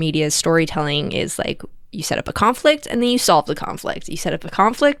our media's storytelling is like, you set up a conflict and then you solve the conflict. You set up a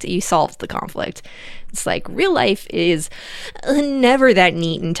conflict, you solve the conflict. It's like real life is never that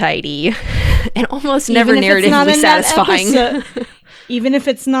neat and tidy, and almost never narratively satisfying. Even if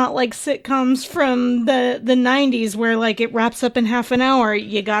it's not like sitcoms from the 90s where like it wraps up in half an hour,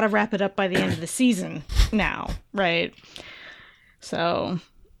 you got to wrap it up by the end of the season now, right? So,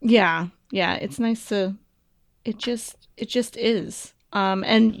 yeah, it's nice to, it just is.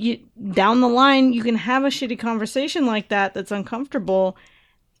 And you, down the line, you can have a shitty conversation like that that's uncomfortable,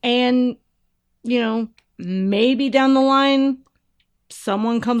 and, maybe down the line,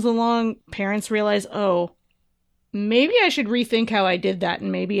 someone comes along, parents realize, oh, maybe I should rethink how I did that,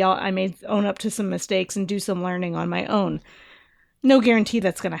 and maybe I may own up to some mistakes and do some learning on my own. No guarantee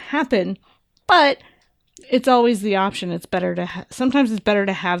that's going to happen, but it's always the option. It's better to sometimes it's better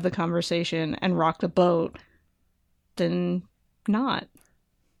to have the conversation and rock the boat than not.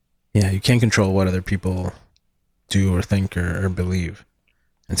 Yeah, you can't control what other people do or think or believe.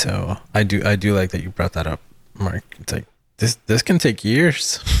 And so I do like that you brought that up, Mark. It's like this can take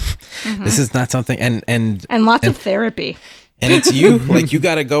years. Mm-hmm. This is not something and lots of therapy. And it's you, like, you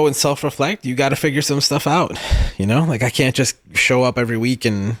got to go and self-reflect. You got to figure some stuff out, like I can't just show up every week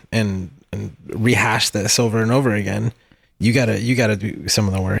and rehash this over and over again. You got to do some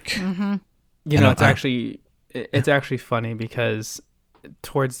of the work. Mm-hmm. It's actually funny, because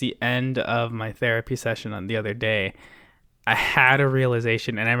towards the end of my therapy session on the other day, I had a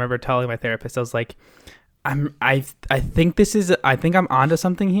realization, and I remember telling my therapist, I was like, I think I'm onto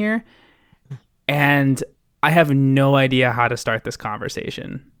something here, and I have no idea how to start this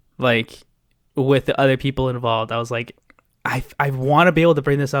conversation, like, with the other people involved. I was like, I want to be able to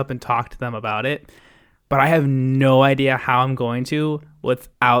bring this up and talk to them about it, but I have no idea how I'm going to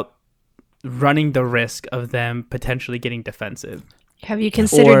without running the risk of them potentially getting defensive. Have you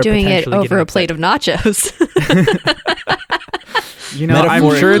considered doing it over a plate of nachos?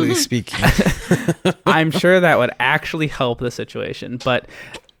 Metaphorically speaking. I'm sure that would actually help the situation. But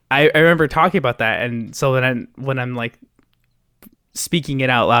I remember talking about that, and so when I'm like speaking it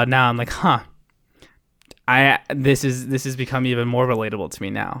out loud now, I'm like, this has become even more relatable to me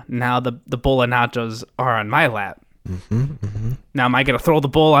now. Now the bowl of nachos are on my lap. Mm-hmm, mm-hmm. Now am I gonna throw the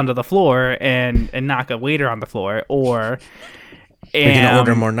bowl onto the floor and knock a waiter on the floor, or you're gonna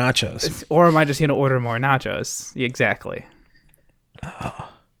order more nachos, or am I just gonna order more nachos? Exactly. Oh,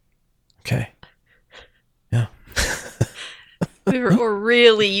 okay. Yeah. We're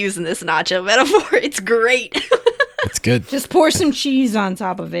really using this nacho metaphor. It's great. It's good. Just pour some cheese on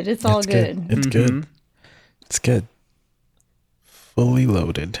top of it. It's all good. It's good. It's good. Fully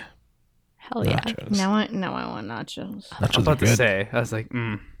loaded. Hell yeah. Nachos. Now I want nachos. I was Nachos are about to good. say, I was like,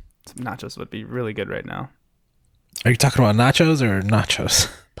 some nachos would be really good right now. Are you talking about nachos or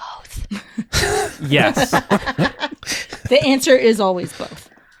nachos? Both. Yes. The answer is always both.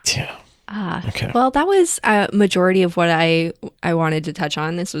 Yeah. Okay. Well, that was a majority of what I wanted to touch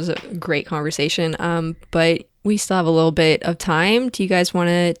on. This was a great conversation. But we still have a little bit of time. Do you guys want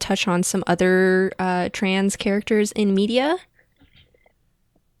to touch on some other trans characters in media?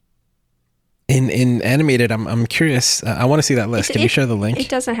 In animated, I'm curious. I want to see that list. Can you share the link? It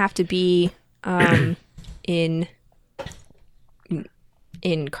doesn't have to be in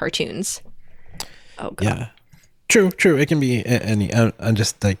cartoons. Oh god. Yeah. True. It can be any. I'm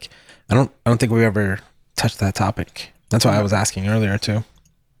just like, I don't think we ever touched that topic. That's why I was asking earlier too.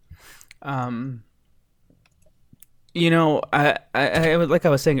 You know, I like I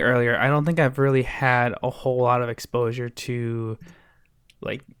was saying earlier, I don't think I've really had a whole lot of exposure to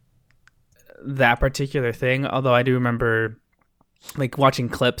like that particular thing. Although I do remember like watching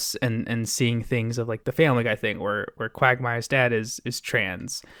clips and seeing things of like the Family Guy thing where Quagmire's dad is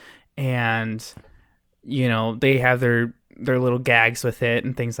trans, and you know they have their little gags with it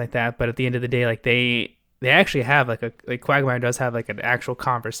and things like that. But at the end of the day, like they actually have like Quagmire does have like an actual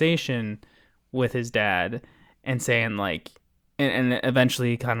conversation with his dad and saying like, and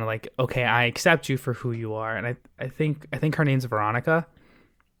eventually kind of like, okay, I accept you for who you are. And I think her name's Veronica.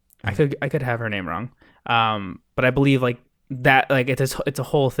 I could have her name wrong. But I believe like that, like it's a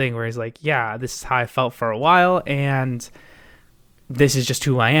whole thing where he's like, yeah, this is how I felt for a while. And this is just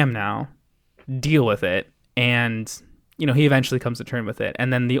who I am now. Deal with it. And, you know, he eventually comes to terms with it.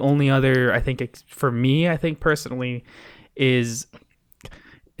 And then the only other, I think for me, I think personally is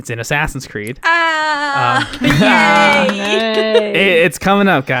it's in Assassin's Creed. Yay! It's coming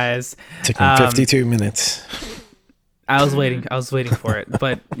up, guys. Took me 52 minutes. I was waiting for it.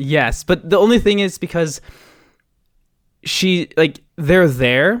 But yes, but the only thing is because they're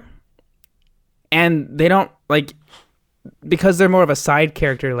there and they don't like, because they're more of a side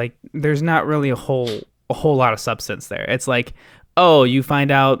character, like there's not really a whole lot of substance there. It's like, oh, you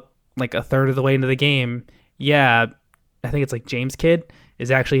find out like a third of the way into the game. Yeah. I think it's like James Kidd is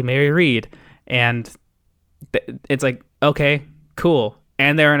actually Mary Reed, and it's like, okay, cool,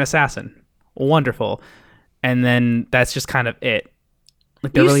 and they're an assassin, wonderful, and then that's just kind of it.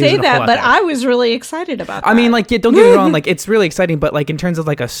 Like, You really say isn't a whole that, lot but there. I was really excited about that. I mean, like, yeah, don't get me wrong, like it's really exciting, but like in terms of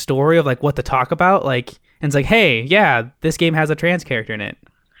like a story of like what to talk about, like, and it's like, hey, yeah, this game has a trans character in it.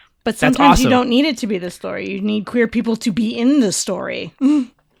 but that's sometimes you awesome. don't need it to be the story. You need queer people to be in the story. And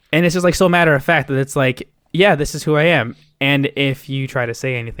it's just like so matter of fact that it's like, yeah, this is who I am. And if you try to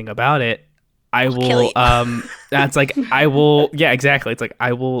say anything about it, I will, that's like, I will, yeah, exactly. It's like,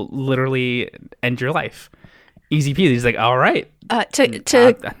 I will literally end your life. Easy peasy. He's like, all right.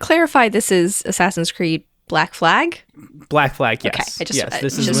 To clarify, this is Assassin's Creed Black Flag? Black Flag, yes. Okay,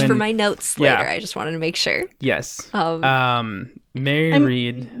 this is just when, for my notes later. I just wanted to make sure. Yes. Um, Mary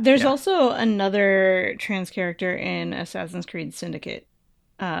Reed. There's also another trans character in Assassin's Creed Syndicate,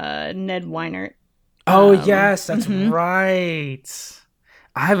 Ned Weinert. Oh yes, that's right.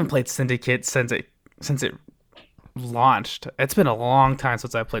 I haven't played Syndicate since it launched. It's been a long time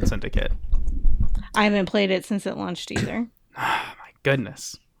since I played Syndicate. I haven't played it since it launched either. Oh my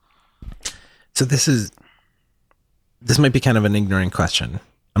goodness. So this might be kind of an ignorant question.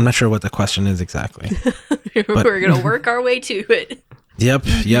 I'm not sure what the question is exactly. We're going to work our way to it. Yep.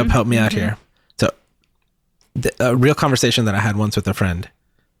 Help me out here. So a real conversation that I had once with a friend.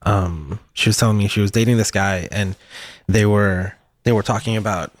 She was telling me she was dating this guy, and they were talking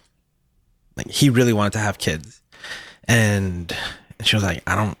about like he really wanted to have kids, and she was like,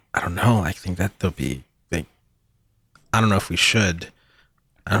 I don't know. I think that they'll be like, I don't know if we should.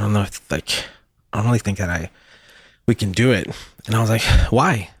 I don't know if like, I don't really think that we can do it. And I was like,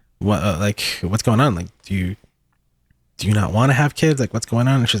 why? What like what's going on? Like, do you not want to have kids? Like, what's going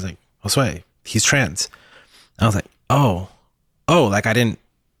on? And she's like, Josue, he's trans. And I was like, oh, like I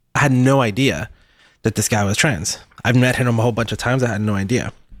had no idea that this guy was trans. I've met him a whole bunch of times. I had no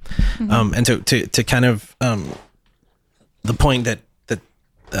idea. And to kind of the point that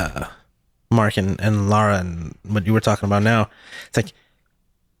Mark and Lara and what you were talking about now, it's like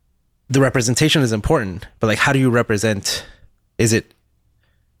the representation is important, but like, how do you represent? Is it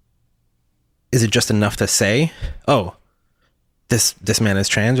just enough to say, oh, this man is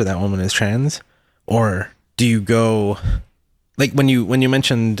trans or that woman is trans, or do you go like when you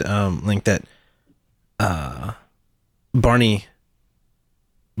mentioned Link that Barney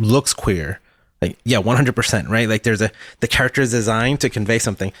looks queer, like, yeah, 100%, right? Like the character is designed to convey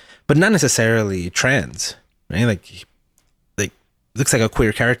something, but not necessarily trans, right? Like looks like a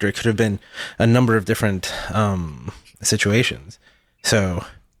queer character. It could have been a number of different situations. So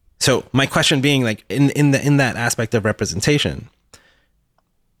my question being, like, in that aspect of representation,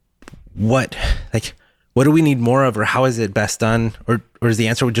 what do we need more of, or how is it best done, or is the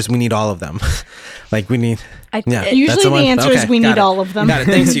answer just we need all of them? Like, we need. Usually the answer is we need all of them. Got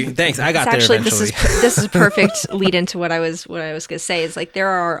it. Thanks. I got there actually eventually. this is perfect lead into what I was going to say. Is like there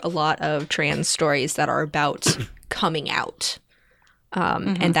are a lot of trans stories that are about coming out,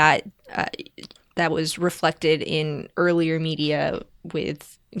 and that was reflected in earlier media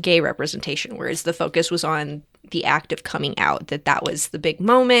with gay representation, whereas the focus was on the act of coming out. That was the big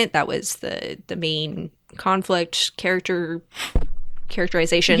moment. That was the main conflict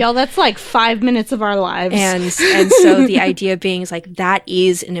characterization. Y'all, that's like 5 minutes of our lives. And so the idea being is like, that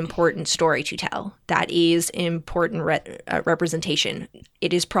is an important story to tell. That is important representation.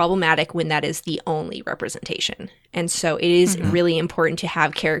 It is problematic when that is the only representation. And so it is really important to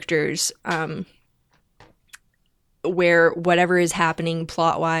have characters where whatever is happening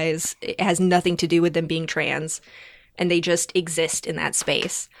plot-wise, it has nothing to do with them being trans, and they just exist in that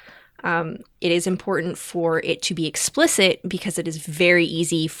space. It is important for it to be explicit because it is very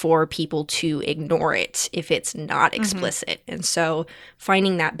easy for people to ignore it if it's not explicit. And so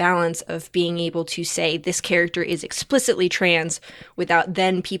finding that balance of being able to say this character is explicitly trans without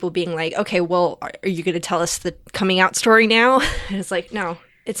then people being like, okay, well, are you going to tell us the coming out story now? And it's like, no,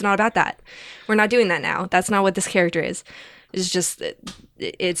 it's not about that. We're not doing that now. That's not what this character is. It's just,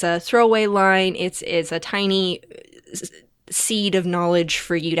 it's a throwaway line. It's a tiny seed of knowledge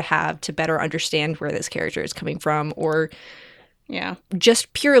for you to have to better understand where this character is coming from, or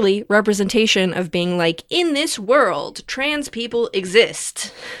just purely representation of being like, in this world trans people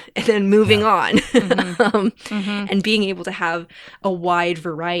exist, and then moving on. And being able to have a wide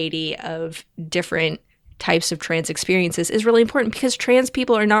variety of different types of trans experiences is really important, because trans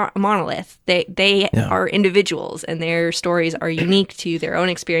people are not a monolith. They are individuals, and their stories are unique to their own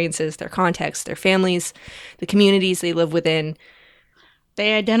experiences, their context, their families, the communities they live within.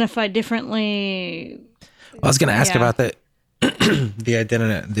 They identify differently. I was going to ask about the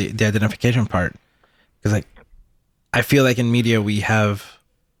identification part, because like I feel like in media we have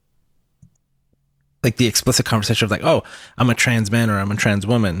like the explicit conversation of like, oh, I'm a trans man or I'm a trans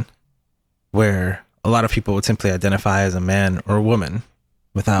woman, where a lot of people would simply identify as a man or a woman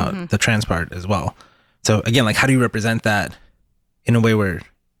without the trans part as well. So again, like, how do you represent that in a way where,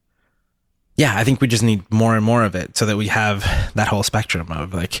 I think we just need more and more of it, so that we have that whole spectrum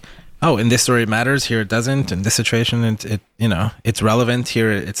of like, oh, in this story it matters, here it doesn't, in this situation it it's relevant,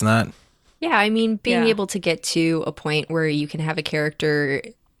 here it's not. Yeah, I mean, being able to get to a point where you can have a character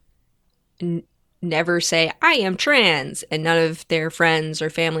never say, I am trans, and none of their friends or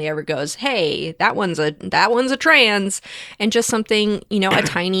family ever goes, hey, that one's a trans, and just something, a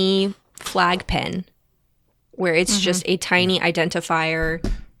tiny flag pen where it's just a tiny identifier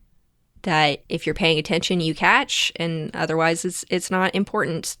that if you're paying attention you catch, and otherwise it's not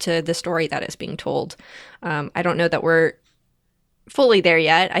important to the story that is being told. I don't know that we're fully there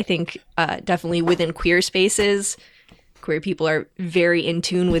yet. I think definitely within queer spaces, queer people are very in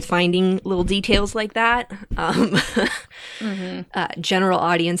tune with finding little details like that. General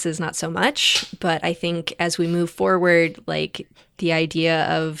audiences, not so much. But I think as we move forward, like the idea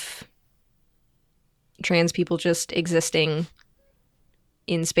of trans people just existing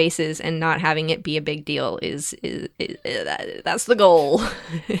in spaces and not having it be a big deal is that's the goal.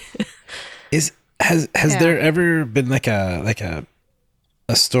 Has there ever been like a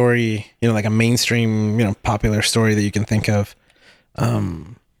story, like a mainstream, popular story that you can think of,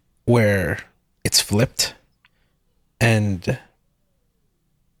 where it's flipped and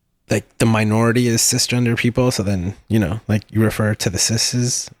like the minority is cisgender people, so then, like you refer to the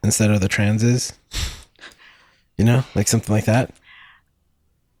cisses instead of the transes, like something like that?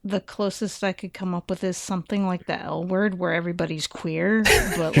 The closest I could come up with is something like the L word, where everybody's queer,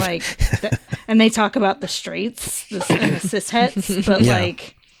 but like, and they talk about the straights and the cisheads, but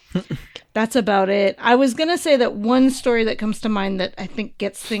like, that's about it. I was gonna say that one story that comes to mind that I think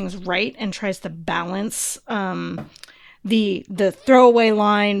gets things right and tries to balance the throwaway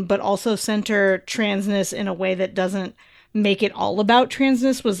line, but also center transness in a way that doesn't make it all about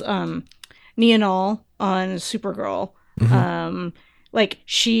transness was Neonal on Supergirl. Like,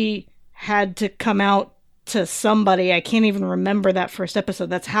 she had to come out to somebody. I can't even remember that first episode.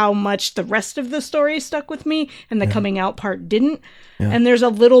 That's how much the rest of the story stuck with me, and the coming out part didn't. And there's a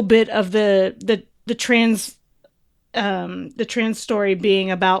little bit of the trans story being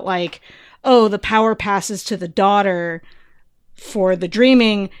about like, oh, the power passes to the daughter for the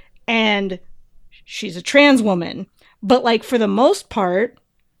dreaming, and she's a trans woman. But like for the most part,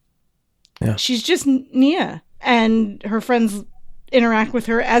 she's just Nia, and her friends interact with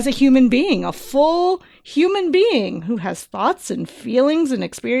her as a human being, a full human being who has thoughts and feelings and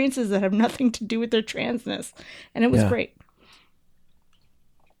experiences that have nothing to do with their transness. And it was great.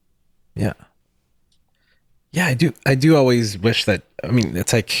 Yeah. Yeah, I do always wish that, I mean,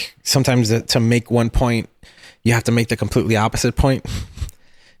 it's like sometimes to make one point, you have to make the completely opposite point.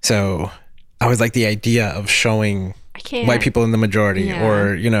 So I always like the idea of showing white people in the majority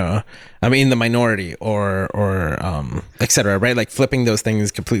or, you know, I mean, in the minority or et cetera, right? Like flipping those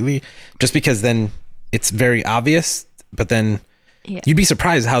things completely, just because then it's very obvious, but then you'd be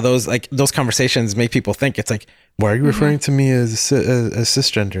surprised how those conversations make people think. It's like, why are you referring to me as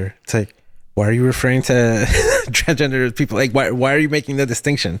cisgender? It's like, why are you referring to transgender people? Like, why are you making the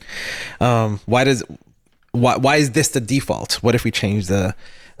distinction? Why is this the default? What if we change a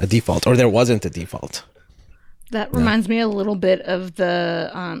default, or there wasn't a default? That reminds me a little bit of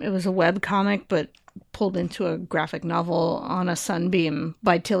it was a web comic, but pulled into a graphic novel on a Sunbeam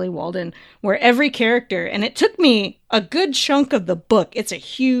by Tilly Walden, where every character, and it took me a good chunk of the book. It's a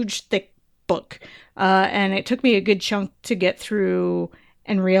huge, thick book. And it took me a good chunk to get through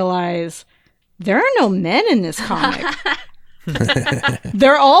and realize there are no men in this comic.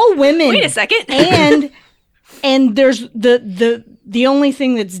 They're all women. Wait a second. And there's the only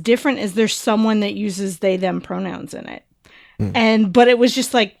thing that's different is there's someone that uses they them pronouns in it. But it was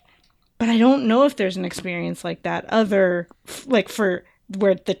just like, but I don't know if there's an experience like that like for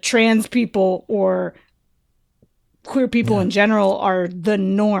where the trans people or queer people in general are the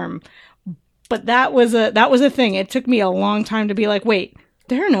norm. But that was a thing. It took me a long time to be like, wait,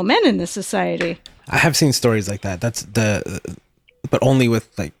 there are no men in this society. I have seen stories like that. But only with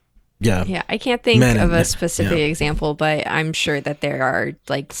like, yeah, I can't think of a specific example, but I'm sure that there are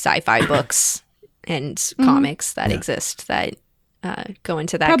like sci-fi books and comics that exist that go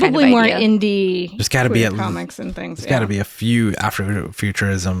into that probably kind of idea. More indie. There's got to be comics and things. There's got to be a few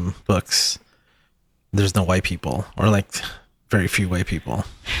Afrofuturism books. There's no white people, or like very few white people.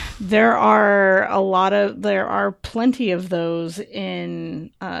 There are plenty of those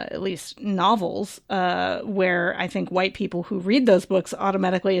in at least novels where I think white people who read those books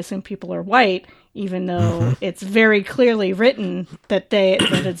automatically assume people are white, even though it's very clearly written that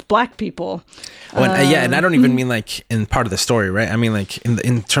it's black people. And I don't even mean like in part of the story, right? I mean like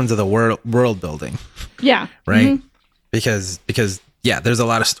in terms of the world building. Yeah. Right. Because there's a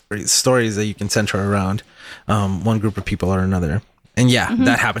lot of stories that you can center around one group of people or another. And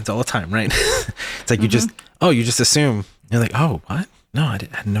that happens all the time, right? It's like you just assume. You're like, oh, what? No, I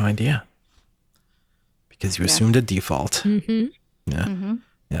had no idea. Because you assumed a default.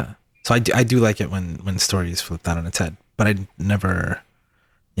 Yeah. So I do like it when stories flip that on its head. But I never,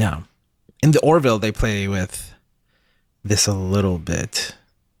 In the Orville, they play with this a little bit.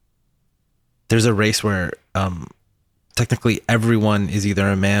 There's a race where technically everyone is either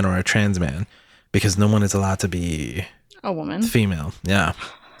a man or a trans man, because no one is allowed to be a woman, female. Yeah.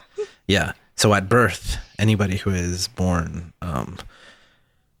 So at birth, anybody who is born, born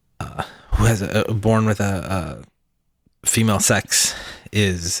with a female sex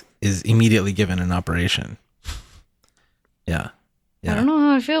is immediately given an operation. Yeah. I don't know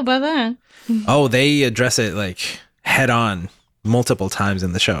how I feel about that. Oh, they address it like head on multiple times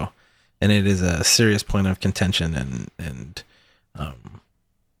in the show. And it is a serious point of contention,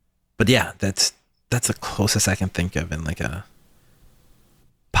 but yeah, that's the closest I can think of in like a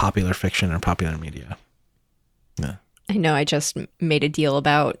popular fiction or popular media. Yeah, I know I just made a deal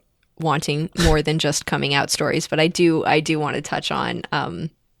about wanting more than just coming out stories, but I do want to touch on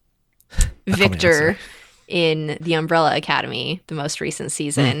Victor in the Umbrella Academy, the most recent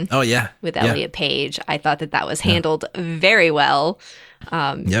season. Oh yeah, with Elliot Page. I thought that was handled very well.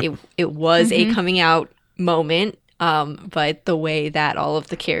 It was a coming out moment, but the way that all of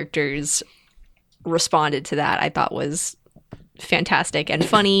the characters responded to that, I thought was fantastic and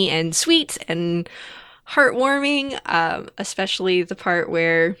funny and sweet and heartwarming, especially the part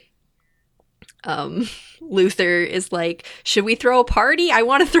where Luther is like, should we throw a party? I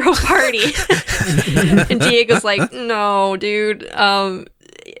want to throw a party. And Diego's like, no, dude. And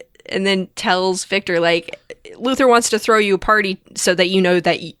then tells Victor, like, Luther wants to throw you a party so that you know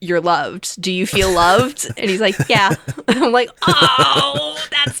that you're loved. Do you feel loved? And he's like, yeah. And I'm like, oh,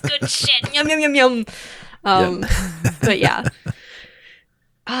 that's good shit. Yum, yum, yum, yum. But yeah.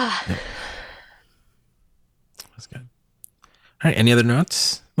 That's good. All right. Any other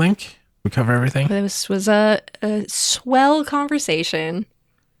notes, Link? We cover everything? This was a swell conversation.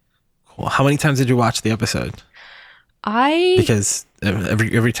 Cool. How many times did you watch the episode? Because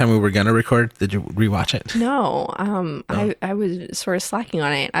every time we were gonna record, did you rewatch it? No, I was sort of slacking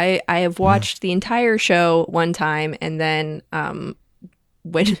on it. I have watched the entire show one time, and then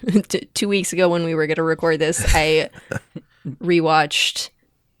when 2 weeks ago when we were gonna record this, I rewatched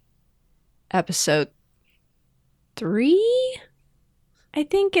episode 3. I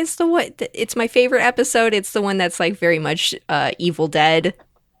think is the one. It's my favorite episode. It's the one that's like very much Evil Dead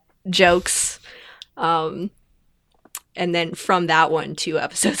jokes. And then from that one to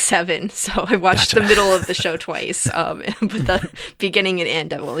episode 7. So I watched the middle of the show twice. But the beginning and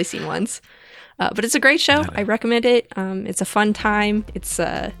end I've only seen once. But it's a great show. I recommend it. It's a fun time. It's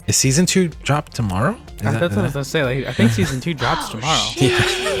Is season 2 dropped tomorrow? That's what I was gonna say. Like, I think season 2 drops tomorrow.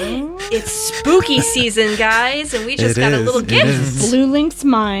 Yeah. It's spooky season, guys, and we just got a little gift. Blue Link's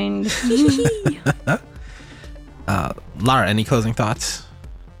mind. Lara, any closing thoughts?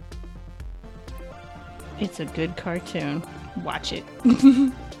 It's a good cartoon. Watch it.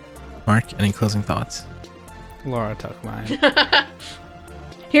 Mark, any closing thoughts? Laura took mine.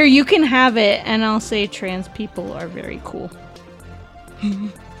 Here, you can have it, and I'll say trans people are very cool.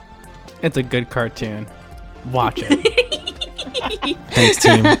 It's a good cartoon. Watch it. Thanks,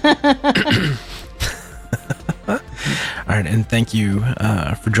 team. All right, and thank you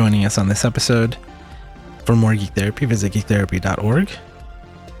for joining us on this episode. For more Geek Therapy, visit geektherapy.org.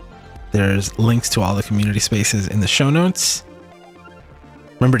 There's links to all the community spaces in the show notes.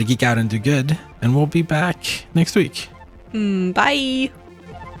 Remember to geek out and do good, and we'll be back next week. Bye.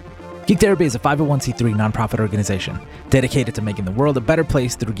 Geek Therapy is a 501c3 nonprofit organization dedicated to making the world a better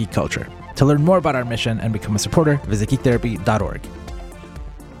place through geek culture. To learn more about our mission and become a supporter, visit geektherapy.org.